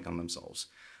turn the mic on themselves.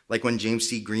 Like when James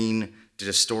C. Green did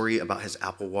a story about his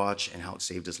Apple Watch and how it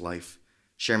saved his life.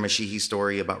 Sharon Mashihi's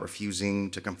story about refusing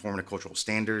to conform to cultural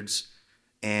standards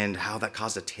and how that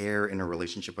caused a tear in her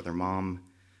relationship with her mom.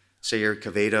 Sayer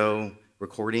Quevedo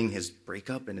recording his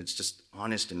breakup, and it's just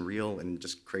honest and real and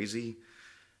just crazy.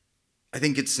 I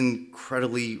think it's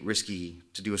incredibly risky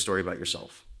to do a story about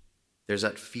yourself. There's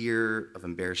that fear of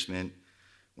embarrassment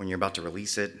when you're about to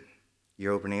release it.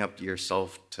 You're opening up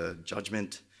yourself to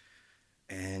judgment,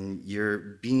 and you're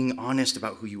being honest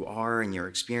about who you are and your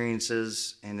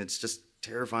experiences, and it's just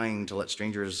terrifying to let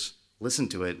strangers listen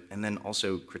to it and then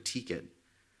also critique it.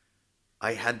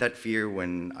 I had that fear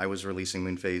when I was releasing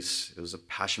Moonface. It was a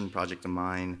passion project of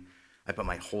mine. I put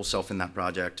my whole self in that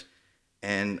project,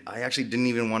 and I actually didn't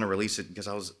even want to release it because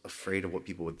I was afraid of what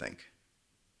people would think.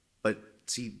 But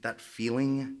see, that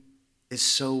feeling is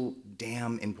so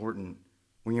damn important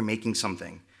when you're making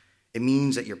something. It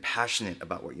means that you're passionate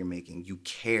about what you're making, you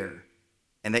care,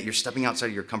 and that you're stepping outside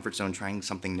of your comfort zone trying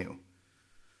something new.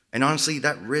 And honestly,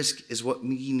 that risk is what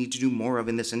we need to do more of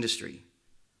in this industry.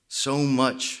 So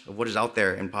much of what is out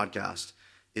there in podcast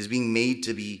is being made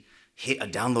to be hit a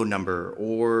download number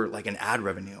or like an ad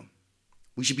revenue.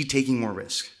 We should be taking more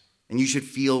risk, and you should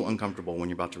feel uncomfortable when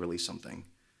you're about to release something.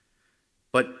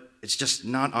 But it's just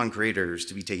not on creators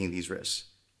to be taking these risks.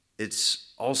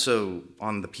 It's also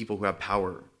on the people who have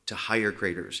power to hire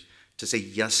creators, to say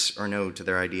yes or no to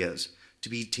their ideas, to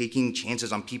be taking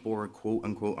chances on people who are quote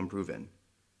unquote unproven.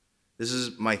 This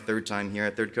is my third time here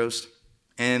at Third Coast,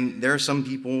 and there are some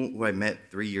people who I met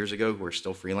 3 years ago who are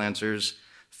still freelancers,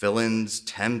 fill-ins,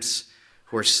 temps,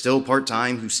 who are still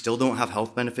part-time, who still don't have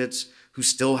health benefits, who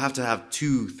still have to have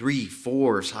 2, 3,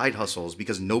 4 side hustles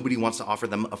because nobody wants to offer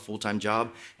them a full-time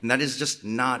job, and that is just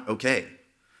not okay.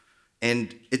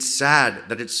 And it's sad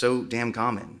that it's so damn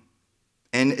common.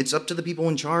 And it's up to the people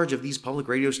in charge of these public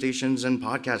radio stations and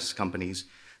podcast companies,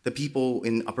 the people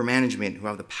in upper management who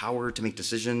have the power to make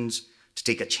decisions, to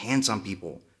take a chance on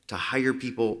people, to hire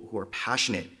people who are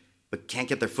passionate but can't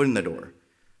get their foot in the door.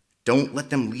 Don't let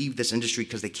them leave this industry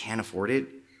because they can't afford it,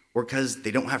 or because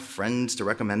they don't have friends to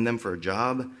recommend them for a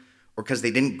job, or because they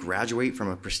didn't graduate from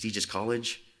a prestigious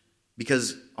college.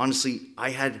 Because honestly, I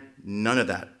had none of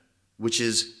that, which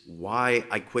is why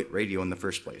I quit radio in the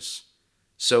first place.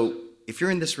 So if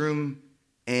you're in this room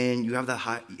and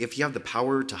if you have the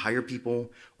power to hire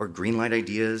people or greenlight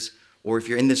ideas, or if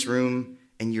you're in this room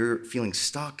and you're feeling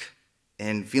stuck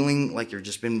and feeling like you've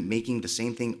just been making the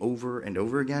same thing over and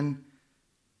over again,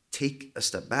 take a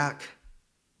step back,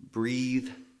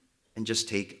 breathe, and just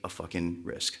take a fucking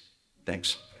risk.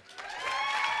 Thanks.